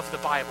of the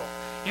Bible.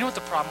 You know what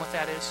the problem with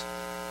that is?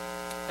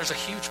 There's a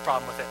huge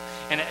problem with it.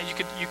 And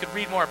you could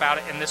read more about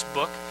it in this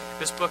book.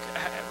 This book,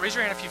 raise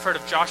your hand if you've heard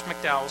of Josh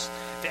McDowell's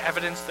The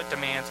Evidence That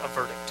Demands a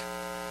Verdict.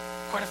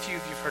 Quite a few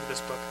of you have heard of this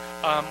book.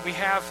 We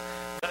have,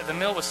 the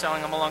mill was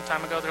selling them a long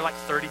time ago. They're like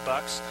 $30,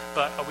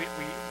 but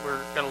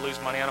we're going to lose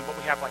money on them. But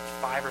we have like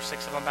 5 or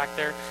 6 of them back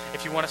there.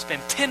 If you want to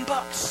spend $10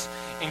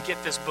 and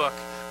get this book,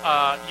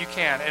 you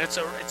can. And it's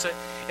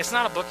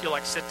not a book you'll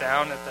like sit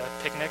down at the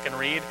picnic and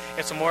read.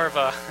 It's more of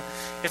a,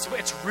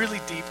 it's really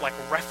deep, like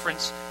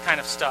reference kind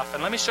of stuff.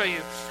 And let me show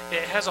you.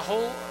 It has a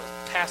whole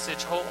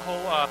passage,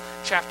 whole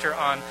chapter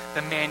on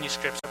the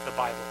manuscripts of the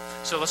Bible.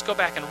 So let's go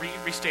back and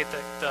restate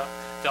the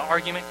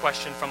argument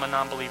question from a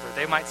non-believer.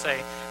 They might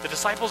say, the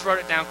disciples wrote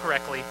it down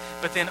correctly,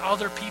 but then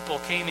other people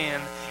came in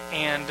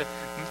and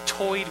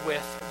toyed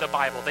with the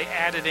Bible. They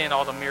added in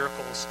all the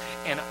miracles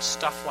and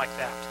stuff like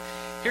that.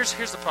 Here's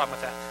the problem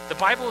with that. The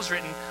Bible was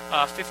written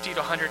 50 to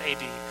 100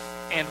 AD,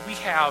 and we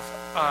have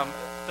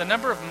the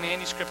number of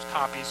manuscript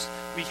copies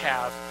we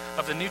have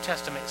of the New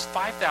Testament is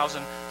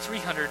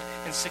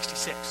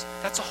 5,366.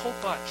 That's a whole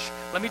bunch.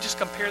 Let me just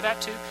compare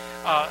that to,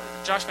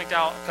 Josh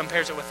McDowell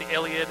compares it with the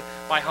Iliad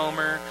by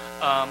Homer,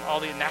 all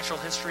the natural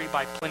history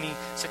by Pliny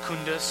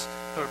Secundus,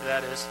 whoever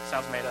that is,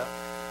 sounds made up.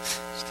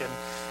 Just kidding.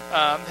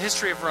 The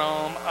history of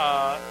Rome,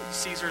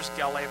 Caesar's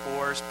Gallic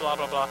Wars, blah,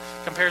 blah, blah.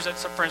 Compares it,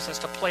 for instance,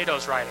 to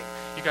Plato's writing.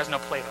 You guys know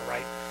Plato,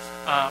 right?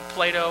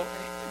 Plato,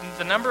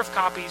 the number of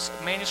copies,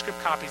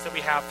 manuscript copies that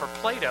we have for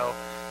Plato,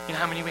 you know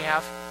how many we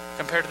have?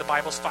 Compared to the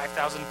Bible's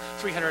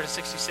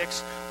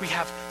 5,366, we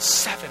have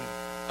 7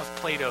 of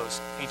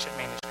Plato's ancient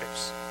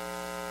manuscripts.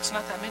 It's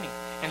not that many.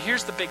 And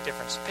here's the big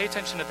difference. Pay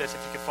attention to this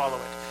if you can follow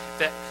it.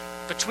 That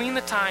between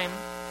the time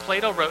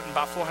Plato wrote in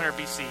about 400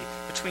 BC,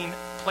 between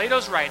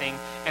Plato's writing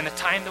and the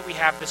time that we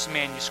have this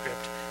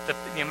manuscript,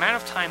 the amount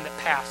of time that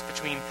passed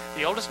between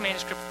the oldest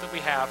manuscript that we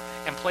have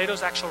and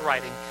Plato's actual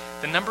writing,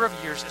 the number of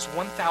years is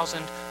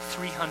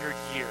 1,300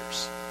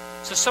 years.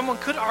 So someone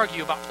could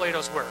argue about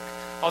Plato's work,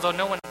 although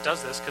no one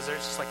does this because they're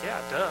just like,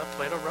 yeah, duh,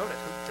 Plato wrote it.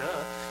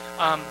 Duh.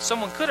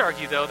 Someone could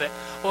argue, though, that,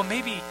 well,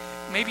 maybe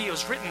it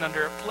was written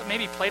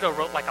maybe Plato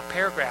wrote like a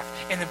paragraph,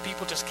 and then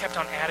people just kept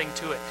on adding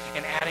to it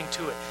and adding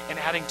to it and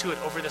adding to it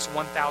over this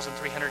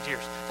 1,300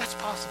 years. That's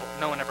possible.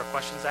 No one ever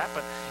questions that,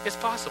 but it's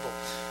possible.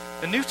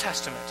 The New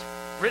Testament,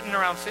 written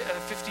around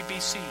 50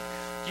 BC,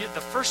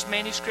 the first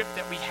manuscript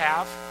that we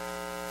have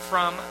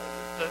from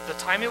the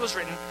time it was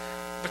written,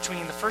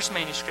 between the first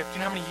manuscript, you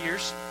know how many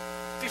years?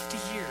 50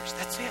 years.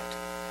 That's it.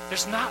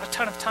 There's not a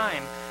ton of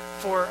time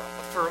for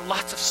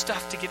lots of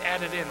stuff to get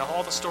added in.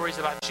 All the stories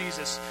about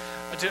Jesus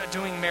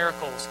doing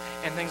miracles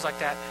and things like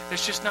that.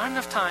 There's just not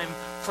enough time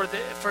for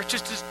it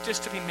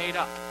just to be made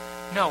up.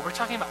 No, we're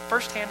talking about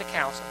first-hand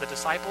accounts of the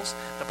disciples,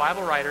 the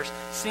Bible writers,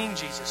 seeing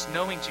Jesus,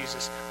 knowing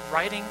Jesus,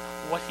 writing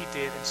what he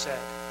did and said.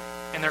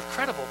 And they're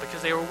credible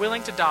because they were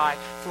willing to die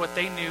for what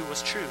they knew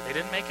was true. They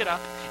didn't make it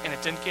up, and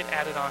it didn't get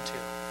added onto.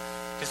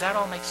 Does that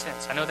all make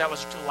sense? I know that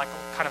was like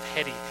kind of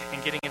heady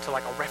and getting into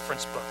like a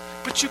reference book,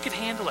 but you could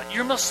handle it.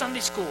 You're Mill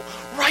Sunday School,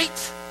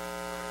 right?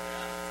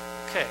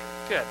 Okay,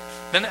 good.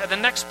 Then the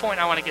next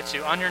point I want to get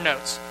to on your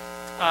notes,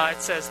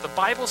 it says the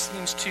Bible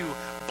seems to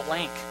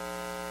blank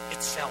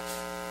itself.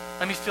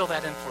 Let me fill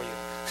that in for you.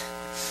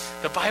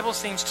 The Bible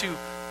seems to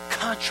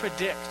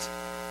contradict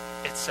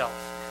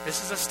itself.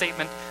 This is a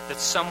statement that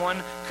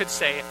someone could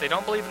say if they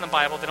don't believe in the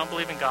Bible, they don't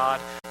believe in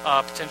God,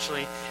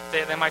 potentially,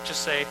 they might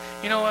just say,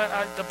 you know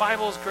what, the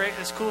Bible is great,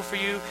 it's cool for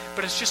you,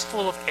 but it's just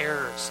full of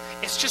errors.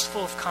 It's just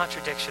full of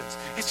contradictions.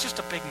 It's just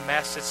a big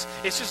mess.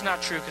 It's just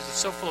not true because it's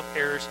so full of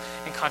errors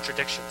and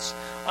contradictions.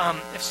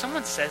 If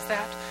someone says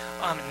that,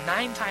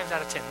 9 times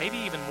out of 10, maybe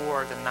even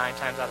more than 9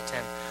 times out of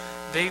 10,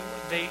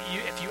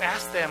 if you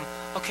ask them,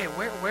 okay,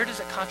 where does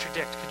it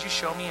contradict? Could you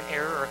show me an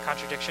error or a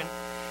contradiction?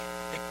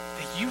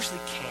 They usually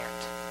can't.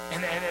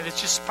 And it's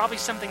just probably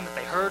something that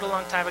they heard a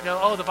long time ago.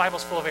 Oh, the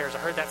Bible's full of errors. I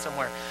heard that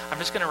somewhere. I'm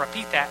just going to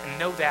repeat that and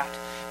know that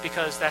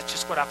because that's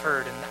just what I've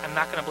heard. And I'm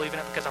not going to believe in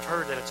it because I've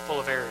heard that it's full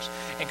of errors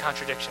and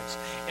contradictions.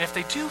 And if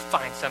they do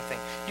find something,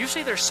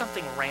 usually there's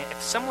something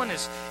if someone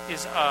is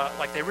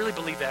like they really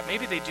believe that,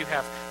 maybe they do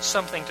have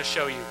something to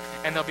show you.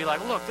 And they'll be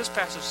like, look, this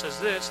passage says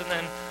this, and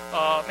then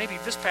maybe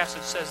this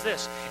passage says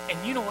this. And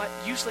you know what?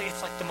 Usually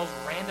it's like the most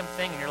random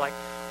thing. And you're like,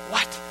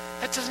 what?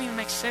 That doesn't even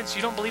make sense.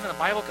 You don't believe in the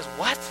Bible because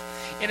what?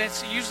 And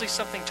it's usually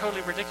something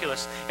totally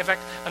ridiculous. In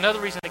fact,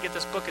 another reason to get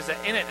this book is that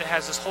in it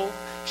has this whole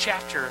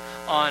chapter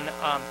on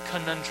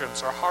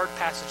conundrums or hard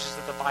passages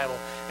of the Bible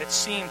that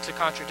seem to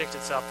contradict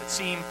itself, that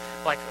seem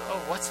like,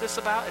 oh, what's this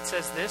about? It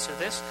says this or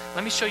this.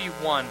 Let me show you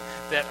one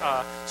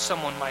that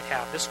someone might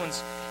have. This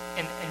one's,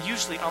 and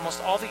usually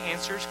almost all the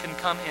answers can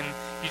come in,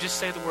 you just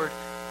say the word,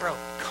 bro,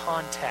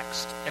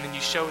 context, and then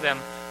you show them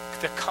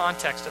the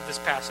context of this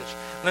passage.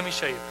 Let me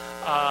show you.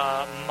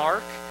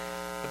 Mark,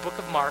 the book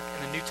of Mark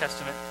in the New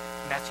Testament,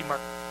 Matthew, Mark,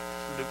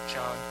 Luke,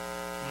 John.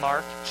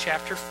 Mark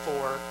chapter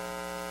 4,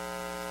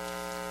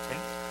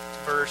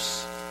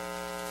 verse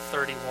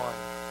 31.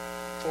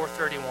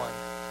 4:31,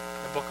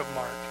 the book of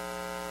Mark.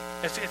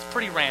 It's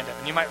pretty random,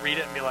 and you might read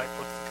it and be like,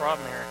 what's the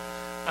problem here?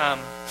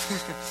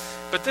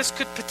 But this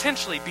could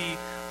potentially be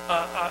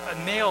a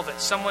nail that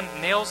someone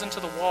nails into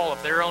the wall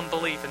of their own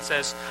belief and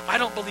says, I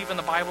don't believe in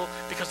the Bible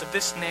because of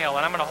this nail,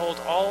 and I'm going to hold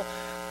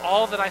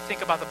all that I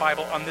think about the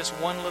Bible on this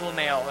one little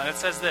nail. And it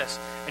says this,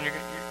 and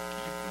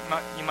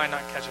you might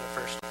not catch it at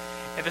first.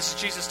 And this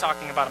is Jesus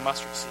talking about a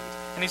mustard seed.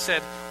 And he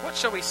said, what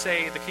shall we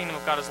say the kingdom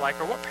of God is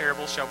like, or what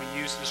parable shall we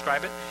use to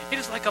describe it? It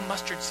is like a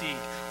mustard seed,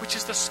 which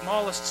is the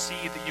smallest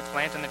seed that you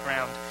plant in the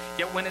ground.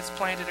 Yet when it's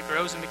planted, it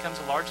grows and becomes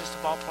the largest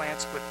of all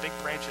plants with big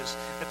branches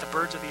that the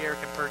birds of the air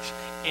can perch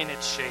in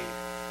its shade.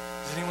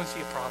 Does anyone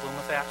see a problem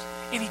with that?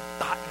 Any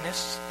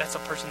botanists? That's a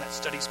person that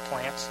studies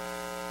plants.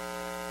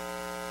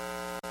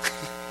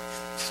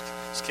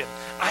 Just kidding.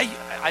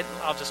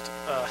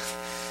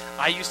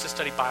 I used to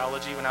study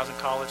biology when I was in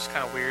college. It's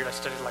kind of weird. I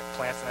studied like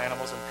plants and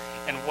animals,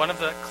 and one of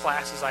the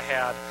classes I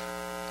had,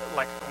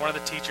 like one of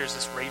the teachers,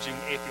 this raging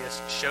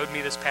atheist, showed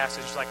me this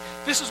passage. Like,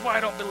 this is why I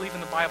don't believe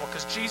in the Bible,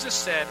 because Jesus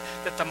said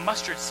that the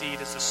mustard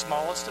seed is the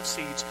smallest of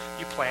seeds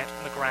you plant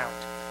in the ground.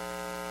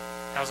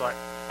 And I was like,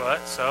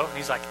 what? So? And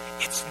he's like,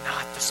 it's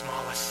not the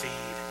smallest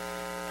seed.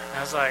 And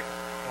I was like,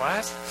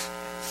 what?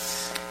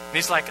 And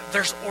he's like,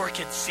 there's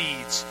orchid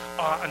seeds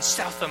in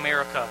South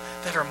America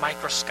that are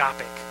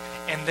microscopic,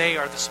 and they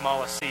are the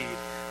smallest seed.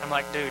 I'm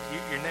like, dude,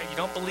 you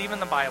don't believe in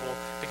the Bible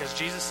because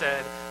Jesus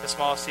said the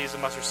smallest seed is the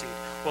mustard seed.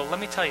 Well, let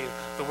me tell you,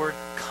 the word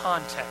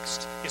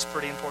context is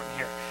pretty important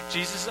here.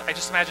 I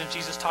just imagine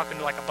Jesus talking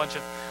to like a bunch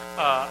of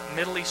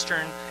Middle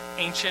Eastern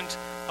ancient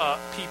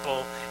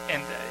people,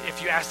 and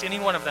if you asked any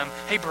one of them,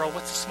 hey bro,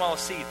 what's the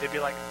smallest seed? They'd be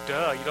like,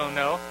 duh, you don't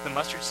know? The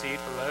mustard seed,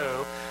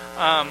 hello.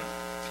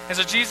 And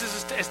so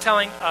Jesus is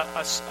telling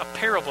a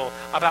parable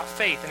about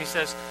faith, and he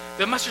says,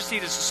 the mustard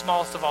seed is the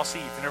smallest of all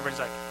seeds. And everybody's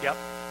like, yep,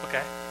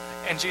 okay.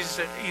 And Jesus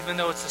said, even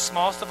though it's the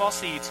smallest of all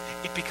seeds,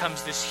 it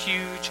becomes this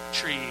huge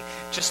tree,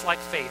 just like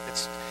faith.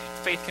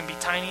 Faith can be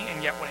tiny,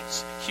 and yet when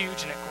it's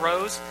huge and it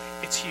grows,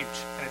 it's huge,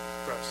 and it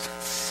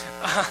grows.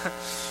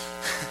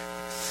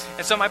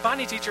 And so my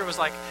botany teacher was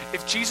like,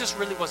 if Jesus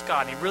really was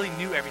God and he really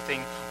knew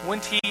everything,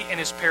 wouldn't he in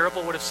his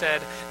parable would have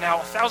said, now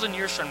 1,000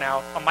 years from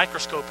now, a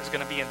microscope is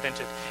going to be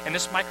invented. And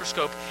this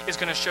microscope is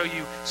going to show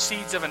you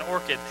seeds of an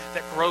orchid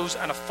that grows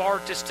in a far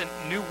distant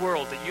new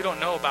world that you don't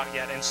know about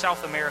yet in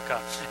South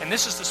America. And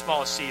this is the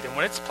smallest seed. And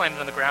when it's planted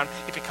on the ground,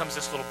 it becomes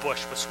this little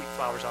bush with sweet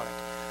flowers on it.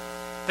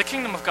 The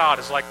kingdom of God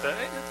is like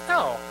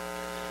no.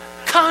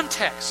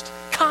 Context.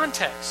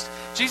 context.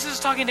 Jesus is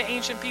talking to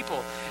ancient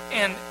people,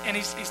 and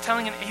he's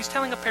telling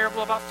a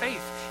parable about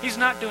faith. He's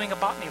not doing a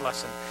botany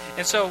lesson.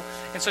 And so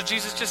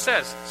Jesus just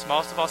says,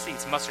 smallest of all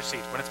seeds, mustard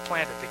seed, when it's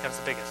planted, becomes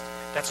the biggest.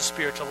 That's a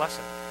spiritual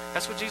lesson.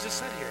 That's what Jesus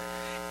said here.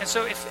 And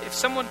so if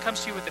someone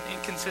comes to you with an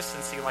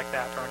inconsistency like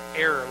that, or an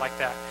error like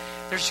that,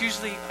 there's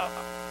usually,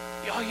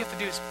 all you have to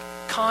do is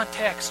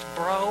context,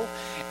 bro,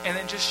 and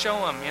then just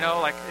show them,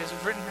 like this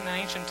was written in an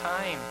ancient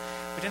time.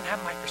 We didn't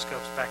have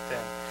microscopes back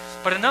then.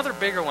 But another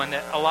bigger one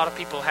that a lot of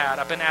people had,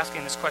 I've been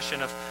asking this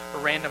question of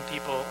random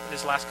people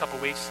these last couple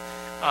of weeks,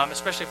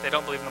 especially if they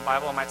don't believe in the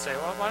Bible. I might say,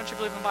 well, why don't you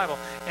believe in the Bible?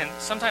 And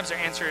sometimes their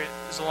answer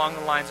is along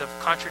the lines of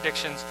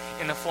contradictions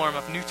in the form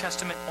of New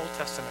Testament, Old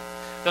Testament.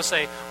 They'll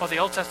say, well, the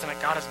Old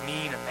Testament, God is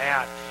mean and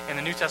mad. In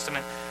the New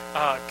Testament,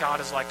 God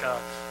is like a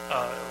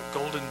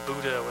golden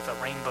Buddha with a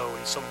rainbow, and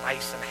he's so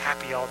nice and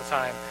happy all the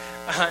time.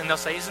 And they'll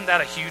say, isn't that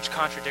a huge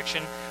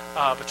contradiction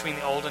between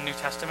the Old and New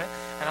Testament?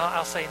 And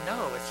I'll say,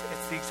 no,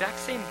 it's the exact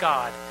same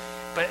God.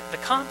 But the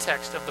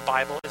context of the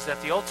Bible is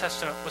that the Old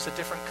Testament was a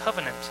different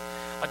covenant,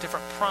 a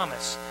different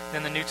promise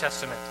than the New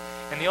Testament.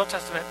 In the Old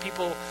Testament,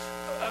 people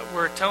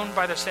were atoned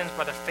by their sins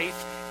by their faith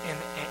in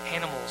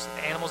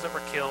animals that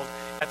were killed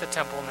at the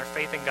temple, and their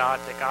faith in God,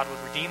 that God would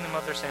redeem them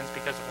of their sins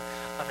because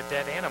of a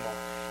dead animal.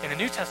 In the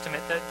New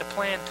Testament, the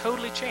plan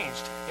totally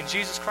changed. And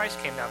Jesus Christ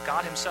came down.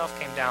 God himself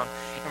came down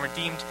and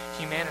redeemed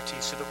humanity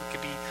so that we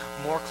could be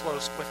more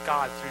close with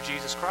God through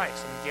Jesus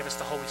Christ. And he gave us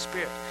the Holy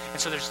Spirit.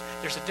 And so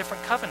there's a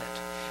different covenant.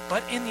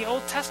 But in the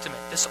Old Testament,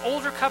 this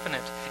older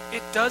covenant,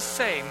 it does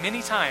say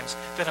many times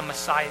that a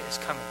Messiah is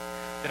coming.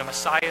 That a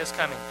Messiah is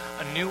coming.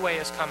 A new way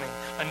is coming.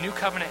 A new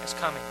covenant is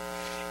coming.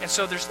 And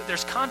so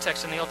there's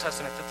context in the Old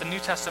Testament that the New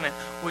Testament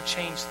would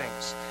change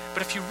things.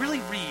 But if you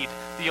really read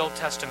the Old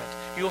Testament,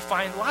 you will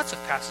find lots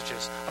of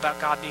passages about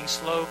God being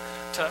slow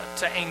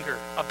to anger,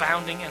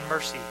 abounding in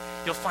mercy.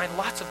 You'll find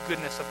lots of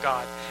goodness of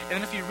God. And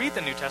then if you read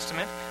the New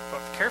Testament,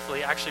 but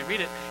carefully actually read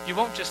it, you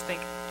won't just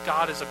think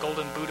God is a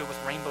golden Buddha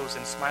with rainbows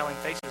and smiling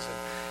faces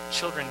and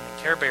children and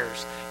Care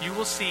Bears. You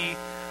will see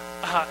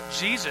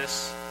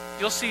Jesus.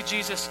 You'll see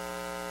Jesus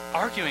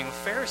arguing with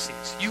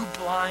Pharisees. You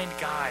blind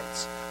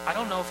guides. I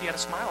don't know if he had a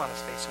smile on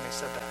his face when he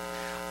said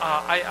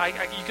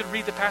that. You could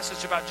read the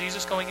passage about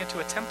Jesus going into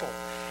a temple,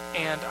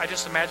 and I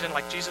just imagine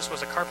like Jesus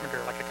was a carpenter,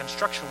 like a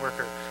construction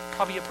worker,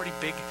 probably a pretty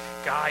big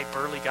guy,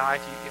 burly guy.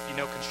 If you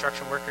know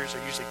construction workers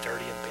are usually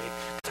dirty and big,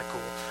 but they're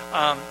cool.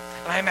 And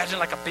I imagine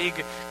like a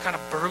big kind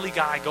of burly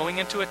guy going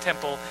into a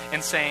temple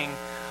and saying,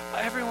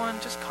 everyone,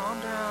 just calm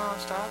down,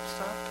 stop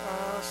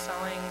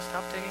selling,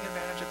 stop taking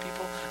advantage of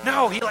people.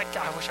 No,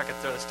 I wish I could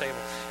throw this table.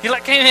 He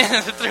came in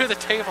and threw the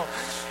table.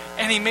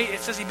 And it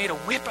says he made a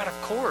whip out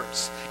of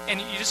cords. And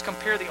you just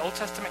compare the Old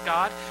Testament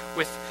God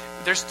with,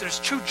 there's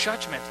true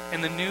judgment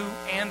in the New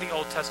and the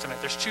Old Testament.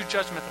 There's true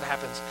judgment that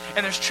happens.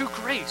 And there's true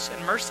grace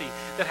and mercy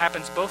that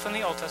happens both in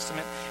the Old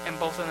Testament and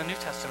both in the New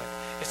Testament.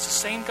 It's the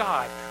same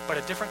God, but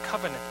a different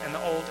covenant in the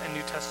Old and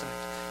New Testament.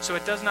 So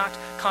it does not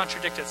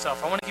contradict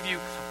itself. I want to give you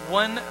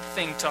one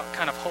thing to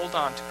kind of hold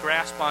on, to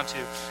grasp onto,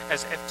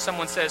 as if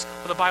someone says,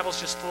 well, the Bible's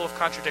just full of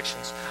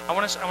contradictions. I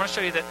want to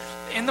show you that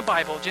in the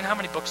Bible, do you know how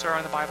many books there are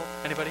in the Bible?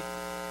 Anybody?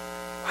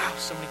 Wow,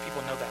 so many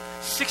people know that.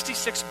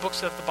 66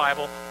 books of the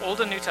Bible, Old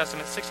and New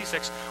Testament,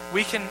 66.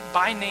 We can,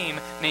 by name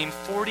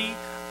 40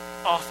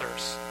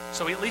 authors.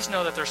 So we at least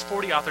know that there's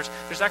 40 authors.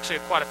 There's actually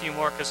quite a few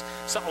more, because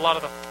a lot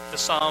of the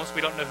Psalms,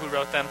 we don't know who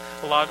wrote them.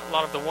 A lot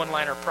of the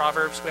one-liner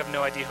Proverbs, we have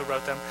no idea who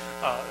wrote them.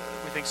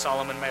 We think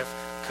Solomon may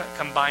have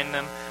combined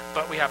them,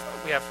 but we have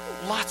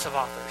lots of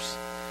authors.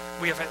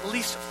 We have at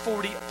least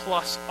 40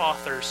 plus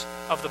authors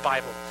of the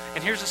Bible.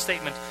 And here's a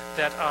statement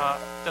that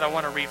I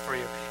want to read for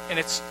you, and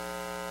it's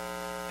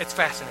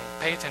fascinating.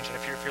 Pay attention.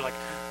 If you're like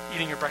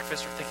eating your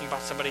breakfast or thinking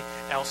about somebody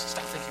else,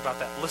 stop thinking about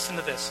that. Listen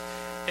to this.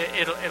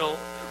 It'll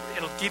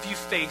give you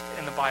faith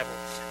in the Bible.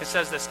 It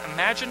says this: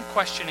 imagine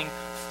questioning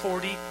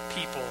 40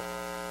 people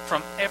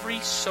from every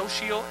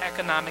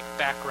socioeconomic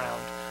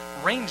background,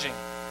 ranging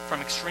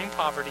from extreme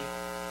poverty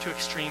to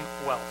extreme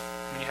wealth.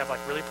 I mean, you have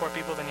like really poor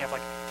people, then you have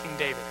like King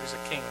David, who's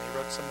a king, and he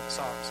wrote some of the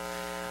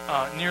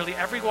Psalms. Nearly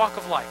every walk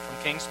of life,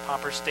 from kings,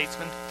 paupers,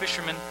 statesmen,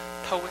 fishermen,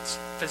 poets,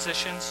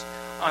 physicians,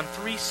 on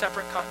 3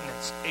 separate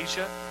continents: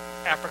 Asia,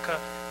 Africa,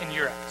 and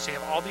Europe. So you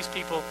have all these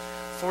people,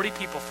 40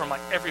 people from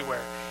like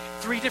everywhere.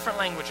 3 different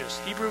languages: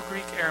 Hebrew,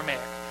 Greek,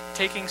 Aramaic,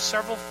 taking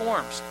several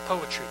forms: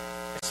 poetry,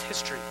 it's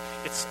history,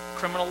 it's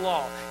criminal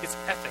law, it's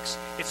ethics,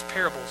 it's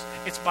parables,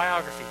 it's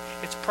biography,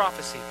 it's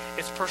prophecy,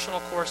 it's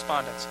personal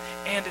correspondence,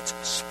 and it's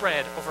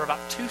spread over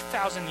about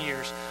 2,000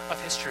 years of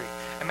history.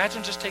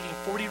 Imagine just taking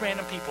 40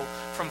 random people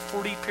from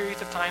 40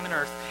 periods of time on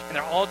earth, and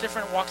they're all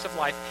different walks of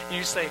life, and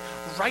you say,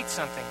 write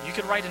something. You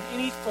could write in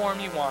any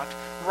form you want.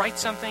 Write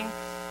something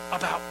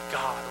about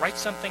God. Write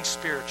something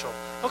spiritual.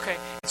 Okay,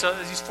 so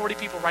these 40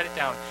 people write it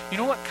down. You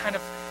know what kind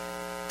of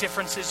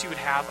differences you would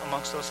have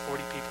amongst those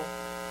 40 people?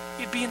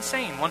 it'd be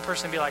insane. One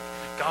person would be like,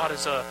 God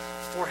is a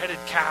four-headed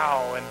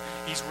cow and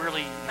he's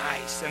really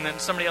nice. And then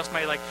somebody else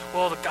might be like,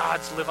 well, the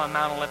gods live on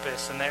Mount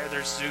Olympus and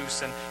there's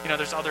Zeus and,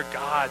 there's other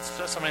gods.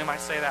 So somebody might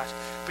say that.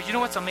 But you know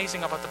what's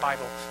amazing about the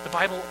Bible? The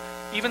Bible,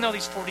 even though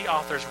these 40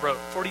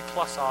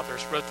 plus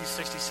authors wrote these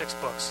 66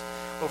 books,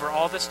 over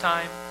all this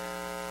time,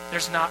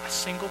 there's not a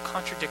single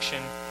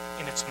contradiction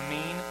in its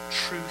main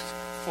truth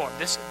form.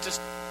 This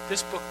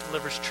book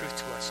delivers truth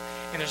to us.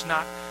 And there's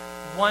not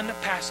one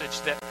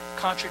passage that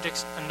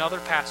contradicts another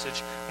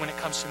passage when it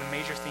comes to the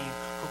major theme,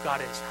 who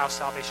God is, how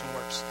salvation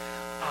works,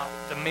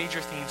 the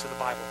major themes of the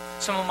Bible.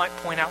 Someone might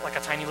point out like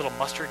a tiny little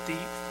mustard seed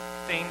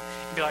thing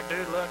and be like,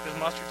 dude, look, this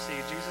mustard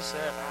seed, Jesus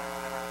said,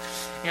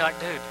 And you're like,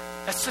 dude,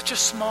 that's such a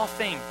small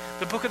thing.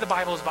 The book of the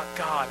Bible is about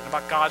God and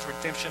about God's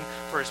redemption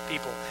for his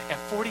people. And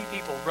 40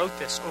 people wrote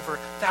this over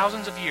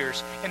thousands of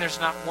years, and there's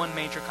not one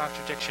major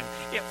contradiction.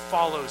 It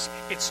follows.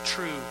 It's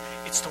true.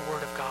 It's the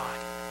Word of God.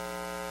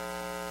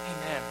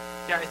 Amen.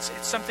 Yeah, it's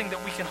something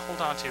that we can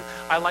hold on to.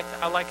 I like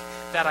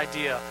that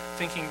idea,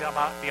 thinking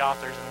about the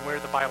authors and where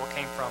the Bible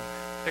came from,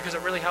 because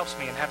it really helps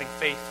me in having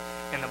faith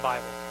in the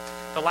Bible.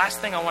 The last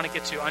thing I want to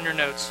get to on your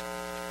notes,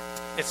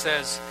 it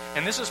says,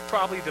 and this is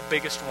probably the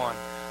biggest one.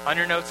 On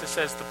your notes, it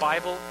says the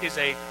Bible is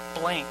a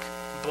blank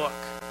book.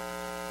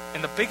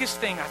 And the biggest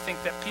thing I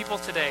think that people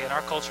today in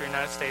our culture, in the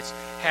United States,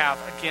 have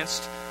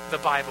against the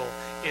Bible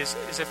is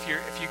if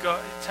you go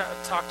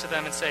talk to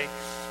them and say,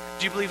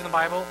 do you believe in the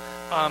Bible?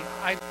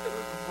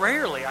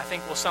 Rarely, I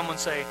think, will someone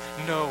say,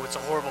 no, it's a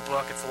horrible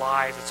book, it's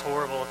lies, it's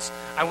horrible,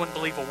 I wouldn't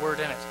believe a word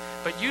in it.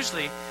 But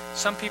usually,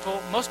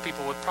 most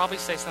people would probably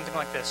say something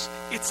like this: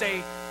 it's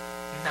a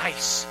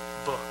nice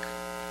book.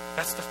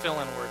 That's the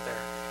fill-in word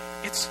there.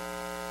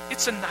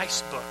 It's a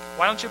nice book.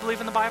 Why don't you believe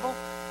in the Bible?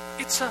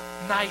 It's a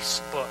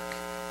nice book.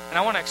 And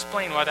I want to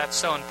explain why that's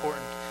so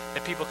important,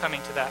 that people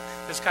coming to that.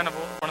 This is kind of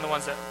one of the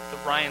ones that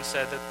Ryan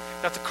said,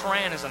 that the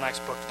Quran is a nice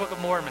book. The Book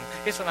of Mormon,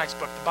 it's a nice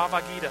book. The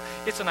Bhagavad Gita,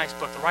 it's a nice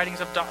book. The writings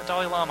of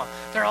Dalai Lama,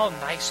 they're all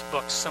nice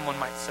books, someone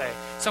might say.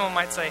 Someone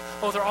might say,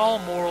 oh, they're all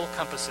moral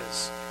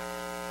compasses.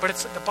 But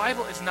the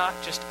Bible is not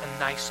just a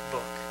nice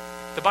book.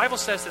 The Bible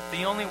says that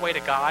the only way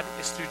to God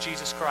is through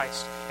Jesus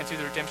Christ and through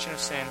the redemption of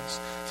sins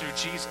through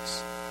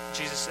Jesus.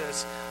 Jesus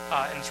says,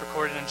 and it's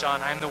recorded in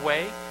John, I am the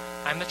way,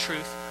 I'm the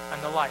truth,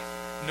 I'm the life.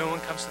 No one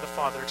comes to the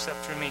Father except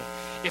through me.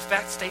 If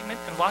that statement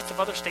and lots of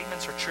other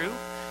statements are true,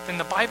 then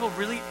the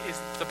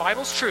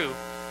Bible's true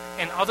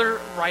and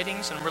other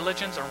writings and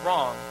religions are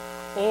wrong,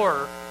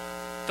 or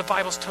the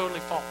Bible's totally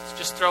false.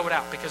 Just throw it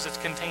out because it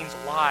contains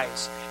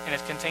lies and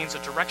it contains a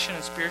direction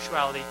and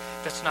spirituality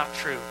that's not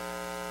true.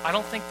 I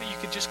don't think that you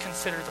could just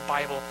consider the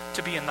Bible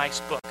to be a nice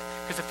book,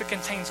 because if it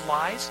contains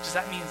lies, does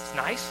that mean it's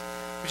nice?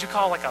 Would you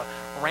call like a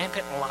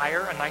rampant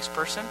liar a nice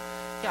person?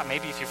 Yeah,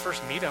 maybe if you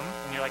first meet him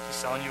and you're like, he's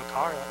selling you a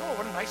car, you're like, oh,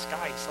 what a nice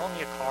guy, he's selling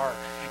me a car.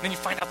 And then you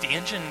find out the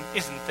engine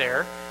isn't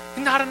there.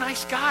 He's not a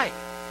nice guy.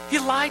 He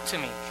lied to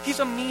me. He's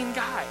a mean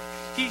guy.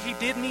 He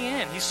did me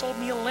in. He sold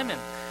me a lemon.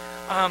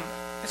 And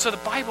so the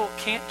Bible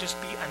can't just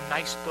be a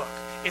nice book.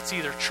 It's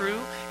either true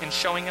in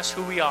showing us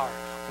who we are,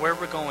 where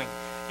we're going,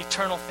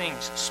 eternal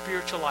things,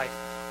 spiritual life,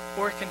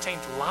 or it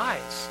contains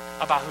lies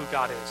about who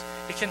God is.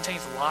 It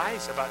contains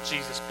lies about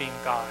Jesus being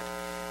God.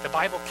 The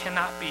Bible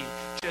cannot be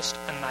just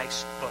a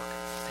nice book.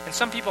 And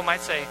some people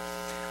might say,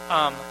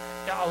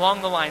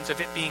 along the lines of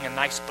it being a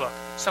nice book,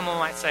 someone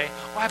might say,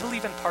 oh, I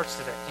believe in parts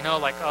of it.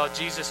 Like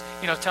Jesus,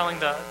 telling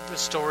the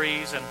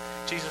stories and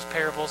Jesus'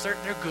 parables, they're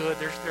good.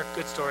 They're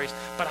good stories.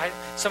 But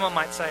someone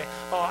might say,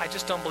 oh, I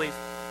just don't believe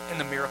in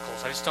the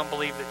miracles. I just don't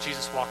believe that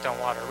Jesus walked on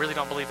water. I really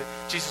don't believe that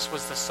Jesus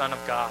was the Son of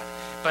God.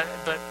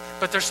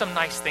 But there's some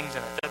nice things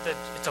in it. That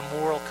it's a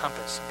moral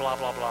compass, blah,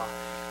 blah, blah.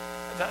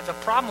 The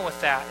problem with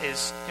that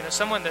is,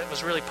 someone that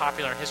was really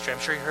popular in history, I'm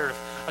sure you heard of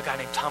a guy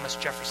named Thomas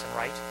Jefferson,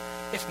 right?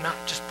 If not,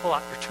 just pull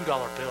out your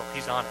 $2 bill.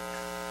 He's on it.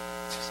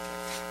 Just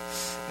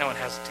kidding. No one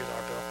has a $2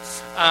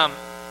 bill.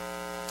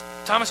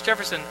 Thomas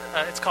Jefferson,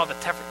 it's called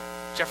the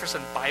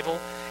Jefferson Bible,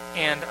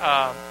 and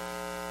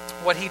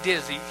what he did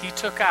is he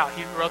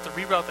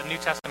rewrote the New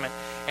Testament,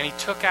 and he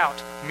took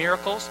out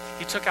miracles.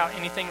 He took out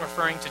anything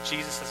referring to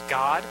Jesus as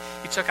God.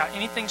 He took out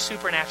anything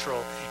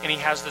supernatural, and he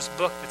has this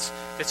book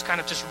that's kind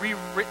of just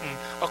rewritten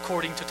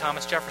according to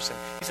Thomas Jefferson.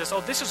 He says,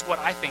 oh, this is what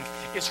I think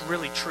is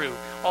really true.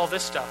 All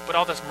this stuff, but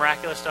all this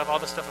miraculous stuff, all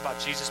this stuff about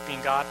Jesus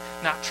being God,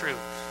 not true.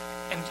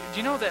 And do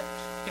you know that,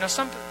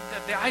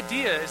 the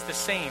idea is the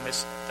same.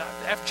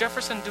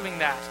 Jefferson doing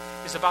that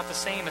is about the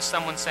same as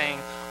someone saying,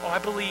 oh, I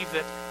believe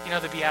that,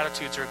 the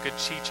Beatitudes are a good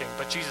teaching,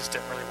 but Jesus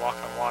didn't really walk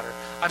on water.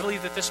 I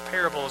believe that this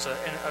parable is a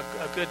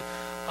good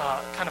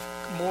kind of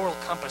moral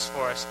compass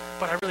for us,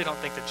 but I really don't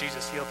think that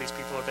Jesus healed these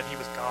people or that he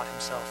was God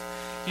himself.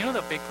 You know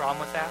the big problem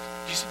with that?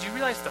 Do you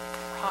realize the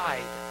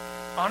pride,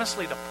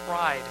 honestly the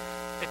pride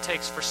it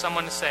takes for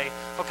someone to say,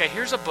 okay,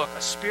 here's a book,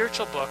 a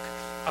spiritual book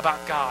about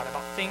God,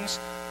 about things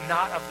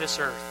not of this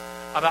earth,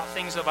 about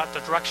things about the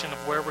direction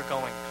of where we're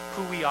going,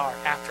 who we are,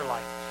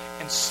 afterlife.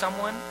 And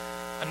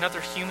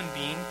another human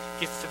being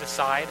gets to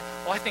decide,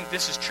 well, I think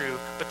this is true,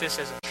 but this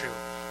isn't true.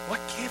 What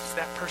gives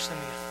that person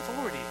the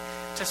authority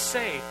to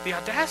say, the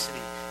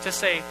audacity to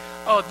say,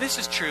 oh, this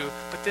is true,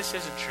 but this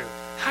isn't true?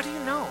 How do you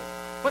know?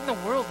 What in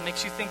the world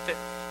makes you think that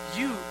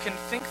you can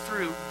think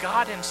through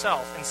God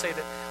himself and say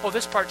that, oh,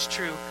 this part's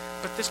true,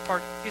 but this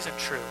part isn't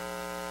true?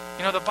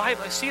 You know, the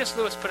Bible, C.S.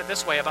 Lewis put it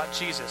this way about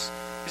Jesus.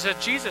 He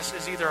said, Jesus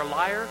is either a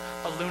liar,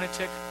 a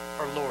lunatic,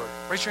 or Lord.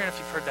 Raise your hand if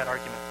you've heard that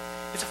argument.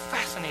 It's a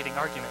fascinating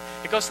argument.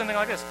 It goes something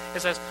like this. It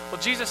says, well,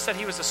 Jesus said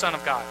he was the Son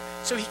of God.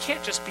 So he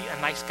can't just be a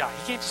nice guy.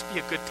 He can't just be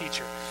a good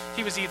teacher.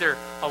 He was either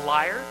a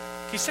liar.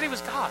 He said he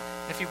was God.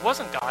 And if he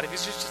wasn't God, if he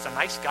was just a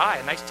nice guy,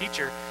 a nice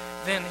teacher,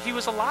 then he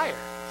was a liar.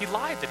 He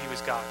lied that he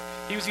was God.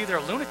 He was either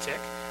a lunatic,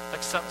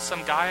 like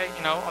some guy,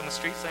 you know, on the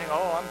street saying,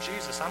 oh, I'm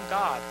Jesus, I'm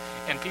God.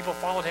 And people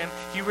followed him.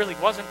 He really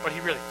wasn't, but he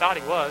really thought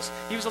he was.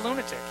 He was a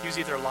lunatic. He was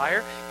either a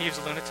liar, he was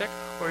a lunatic,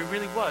 or he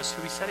really was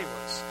who he said he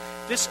was.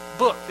 This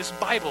book, this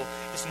Bible,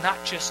 is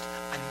not just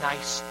a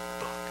nice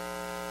book.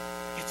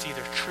 It's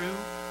either true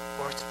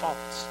or it's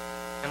false.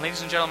 And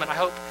ladies and gentlemen, I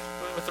hope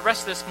with the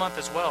rest of this month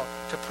as well,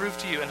 to prove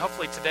to you, and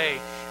hopefully today,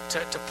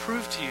 to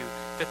prove to you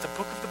that the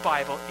book of the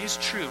Bible is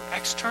true.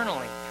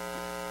 Externally,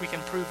 we can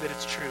prove that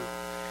it's true.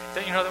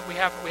 That, you know, that we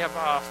have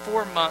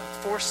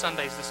 4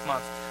 Sundays this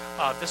month.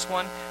 This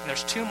one, and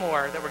there's 2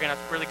 more that we're going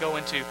to really go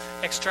into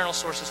external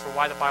sources for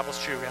why the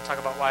Bible's true. We're going to talk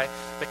about why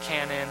the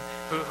canon,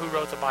 who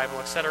wrote the Bible,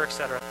 etc.,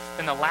 etc.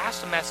 Then the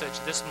last message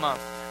this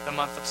month, the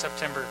month of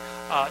September,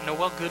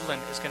 Noel Goodland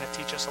is going to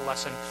teach us a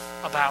lesson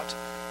about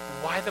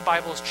why the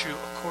Bible is true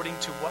according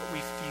to what we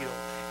feel.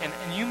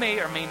 And you may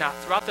or may not,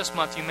 throughout this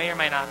month, you may or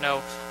may not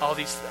know all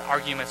these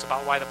arguments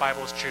about why the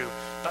Bible is true.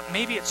 But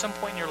maybe at some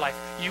point in your life,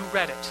 you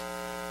read it,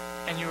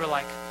 and you were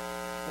like,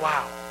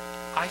 wow,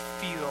 I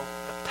feel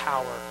the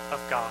power of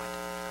God.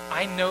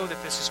 I know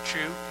that this is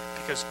true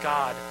because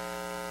God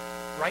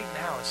right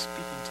now is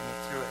speaking to me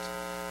through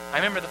it. I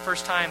remember the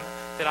first time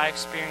that I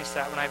experienced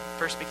that when I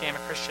first became a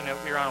Christian.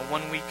 We were on a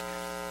 1-week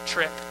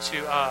trip to,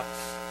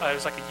 it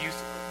was like a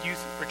youth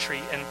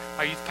retreat, and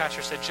our youth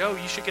pastor said, Joe,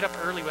 you should get up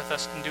early with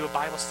us and do a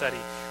Bible study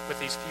with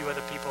these few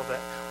other people that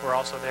were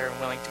also there and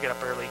willing to get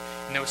up early.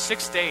 And there was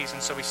 6 days,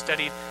 and so we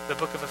studied the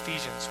book of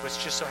Ephesians, which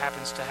just so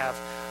happens to have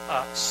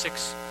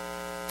 6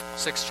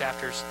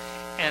 chapters.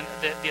 And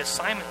the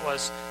assignment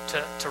was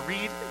to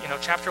read, you know,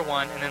 chapter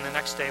 1, and then the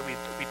next day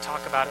we'd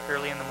talk about it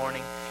early in the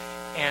morning.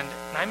 And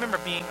I remember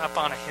being up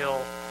on a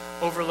hill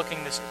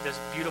overlooking this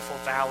beautiful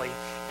valley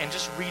and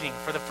just reading,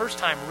 for the first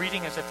time,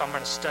 reading as if I'm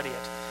going to study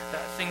it.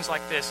 Things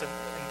like this in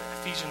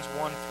Ephesians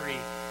 1:3.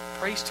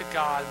 Praise to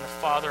God and the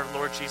Father of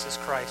Lord Jesus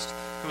Christ,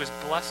 who has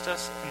blessed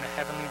us in the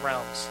heavenly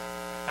realms.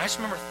 And I just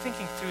remember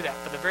thinking through that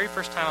for the very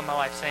first time in my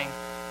life, saying,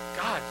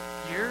 God,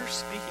 you're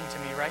speaking to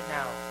me right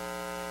now.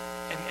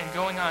 And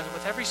going on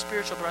with every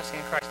spiritual blessing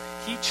in Christ,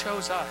 he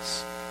chose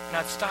us. And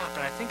I'd stop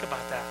and I'd think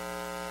about that.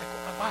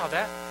 Like, wow,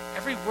 that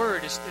every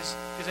word is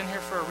in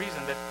here for a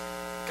reason, that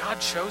God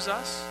chose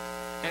us.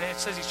 And it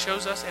says he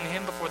chose us in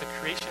him before the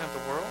creation of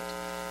the world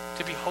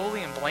to be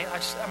holy and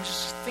blameless. I'm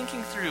just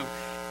thinking through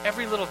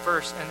every little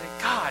verse, and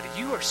God,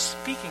 you are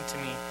speaking to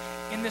me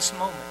in this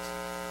moment.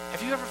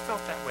 Have you ever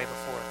felt that way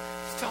before?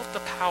 Felt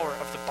the power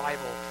of the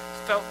Bible?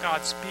 Felt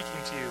God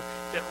speaking to you?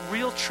 That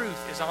real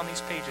truth is on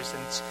these pages,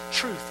 and it's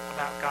truth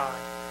about God.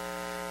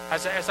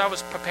 As I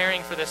was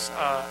preparing for this,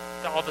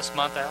 all this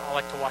month, I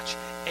like to watch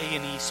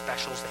A&E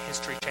specials, the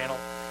History Channel.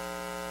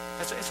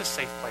 It's a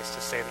safe place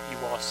to say that you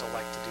also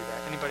like to do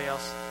that. Anybody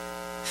else?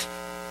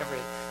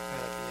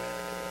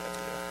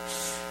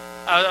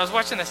 I was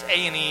watching this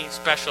A&E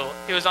special.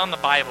 It was on the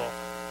Bible.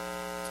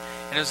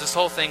 And it was this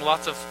whole thing.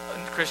 Lots of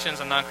Christians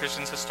and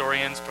non-Christians,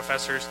 historians,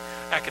 professors,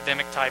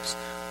 academic types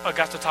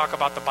got to talk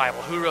about the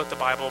Bible. Who wrote the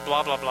Bible,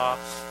 blah, blah, blah.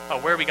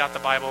 Where we got the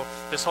Bible.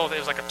 It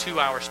was like a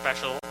 2-hour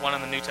special. One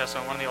in the New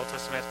Testament, one in the Old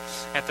Testament.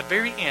 And at the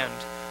very end,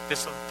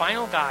 this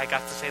final guy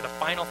got to say the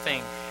final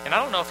thing. And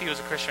I don't know if he was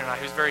a Christian or not.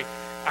 He was very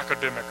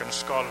academic and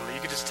scholarly.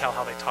 You could just tell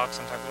how they talk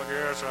sometimes. Like,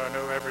 yes, I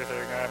know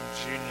everything. I'm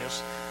a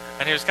genius.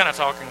 And he was kind of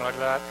talking like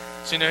that.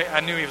 So I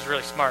knew he was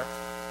really smart.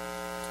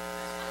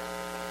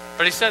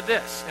 But he said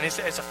this, and he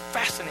said,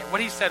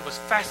 what he said was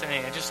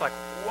fascinating, and just like,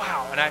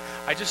 wow. And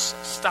I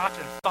just stopped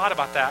and thought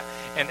about that,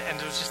 and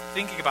was just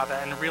thinking about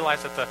that, and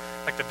realized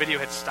that the video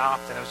had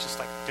stopped, and it was just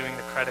like doing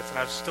the credits, and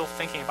I was still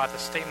thinking about the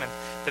statement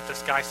that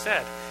this guy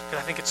said,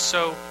 because I think it's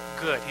so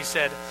good. He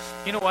said,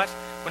 you know what?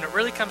 When it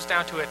really comes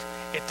down to it,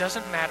 it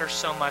doesn't matter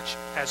so much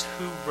as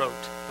who wrote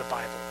the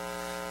Bible.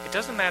 It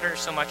doesn't matter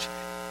so much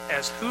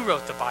as who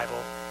wrote the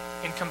Bible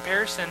in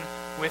comparison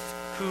with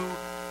who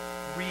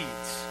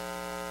reads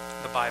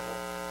the Bible.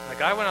 And the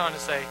guy went on to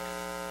say,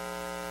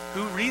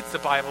 who reads the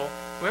Bible,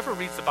 whoever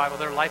reads the Bible,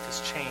 their life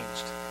is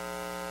changed.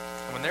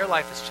 And when their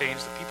life is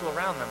changed, the people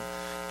around them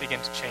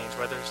begin to change,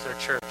 whether it's their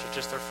church or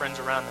just their friends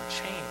around them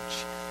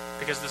change,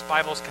 because this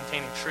Bible is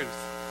containing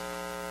truth.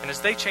 And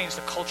as they change,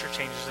 the culture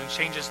changes and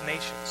changes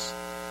nations.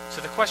 So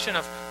the question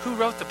of who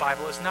wrote the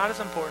Bible is not as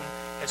important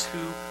as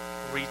who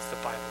reads the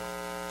Bible.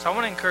 So I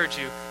want to encourage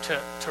you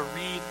to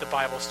read the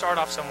Bible. Start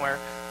off somewhere.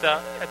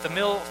 At the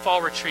Mill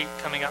Fall Retreat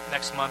coming up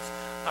next month,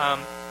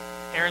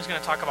 Aaron's going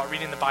to talk about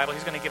reading the Bible.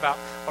 He's going to give out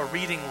a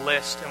reading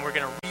list, and we're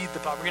going to read the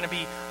Bible. We're going to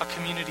be a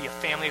community, a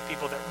family of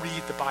people that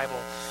read the Bible.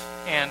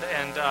 And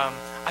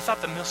I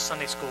thought the Mill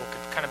Sunday School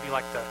could kind of be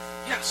like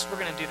yes, we're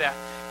going to do that,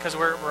 because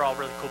we're all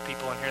really cool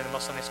people in here in the Mill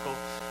Sunday School.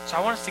 So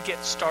I want us to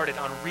get started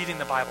on reading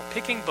the Bible,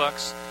 picking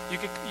books. You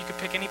could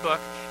pick any book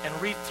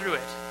and read through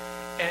it,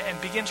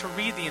 and begin to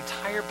read the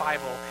entire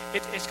Bible.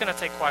 It's going to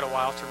take quite a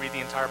while to read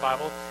the entire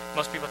Bible.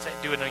 Most people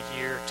do it in a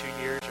year,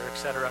 2 years, or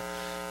etc.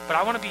 But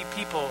I want to be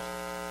people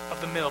of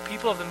the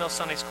Mill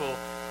Sunday School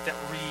that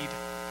read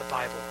the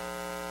Bible.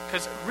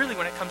 Because really,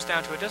 when it comes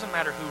down to it, it doesn't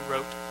matter who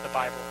wrote the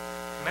Bible.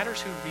 It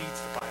matters who reads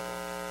the Bible.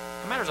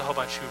 It matters a whole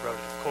bunch who wrote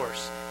it, of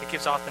course. It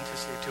gives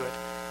authenticity to it.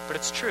 But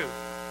it's true.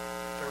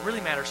 But it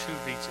really matters who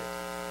reads it.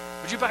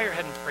 Would you bow your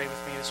head and pray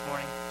with me this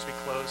morning as we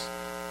close?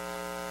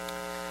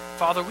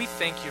 Father, we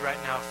thank you right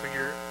now for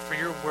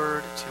your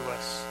word to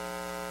us.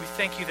 We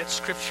thank you that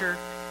Scripture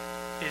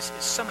is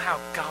somehow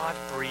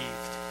God-breathed.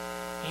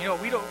 You know,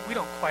 we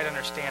don't quite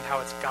understand how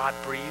it's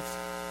God-breathed.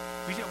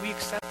 We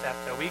accept that,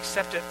 though. We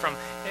accept it from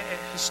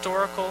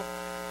historical,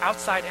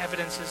 outside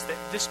evidences that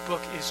this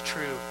book is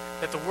true,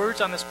 that the words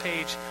on this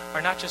page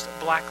are not just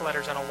black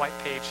letters on a white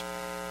page,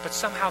 but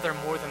somehow they're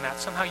more than that.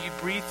 Somehow you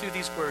breathe through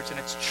these words, and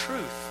it's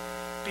truth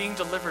being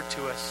delivered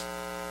to us.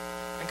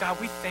 And God,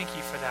 we thank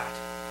you for that.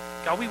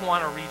 God, we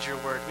want to read your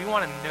word. We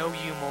want to know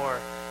you more.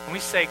 And we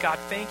say, God,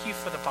 thank you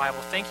for the Bible.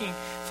 Thank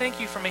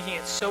you for making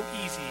it so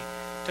easy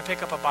to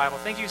pick up a Bible.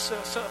 Thank you so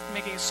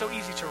making it so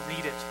easy to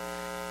read it.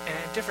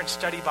 And different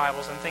study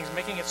Bibles and things,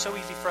 making it so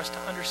easy for us to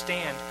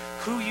understand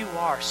who you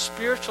are,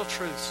 spiritual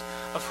truths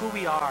of who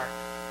we are.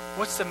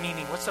 What's the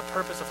meaning? What's the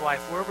purpose of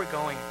life? Where we're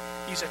going?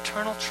 These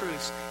eternal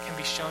truths can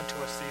be shown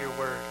to us through your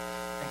word.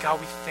 And God,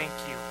 we thank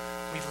you.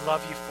 We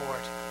love you for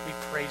it. We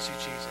praise you,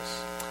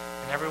 Jesus.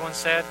 And everyone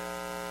said,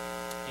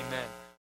 Amen.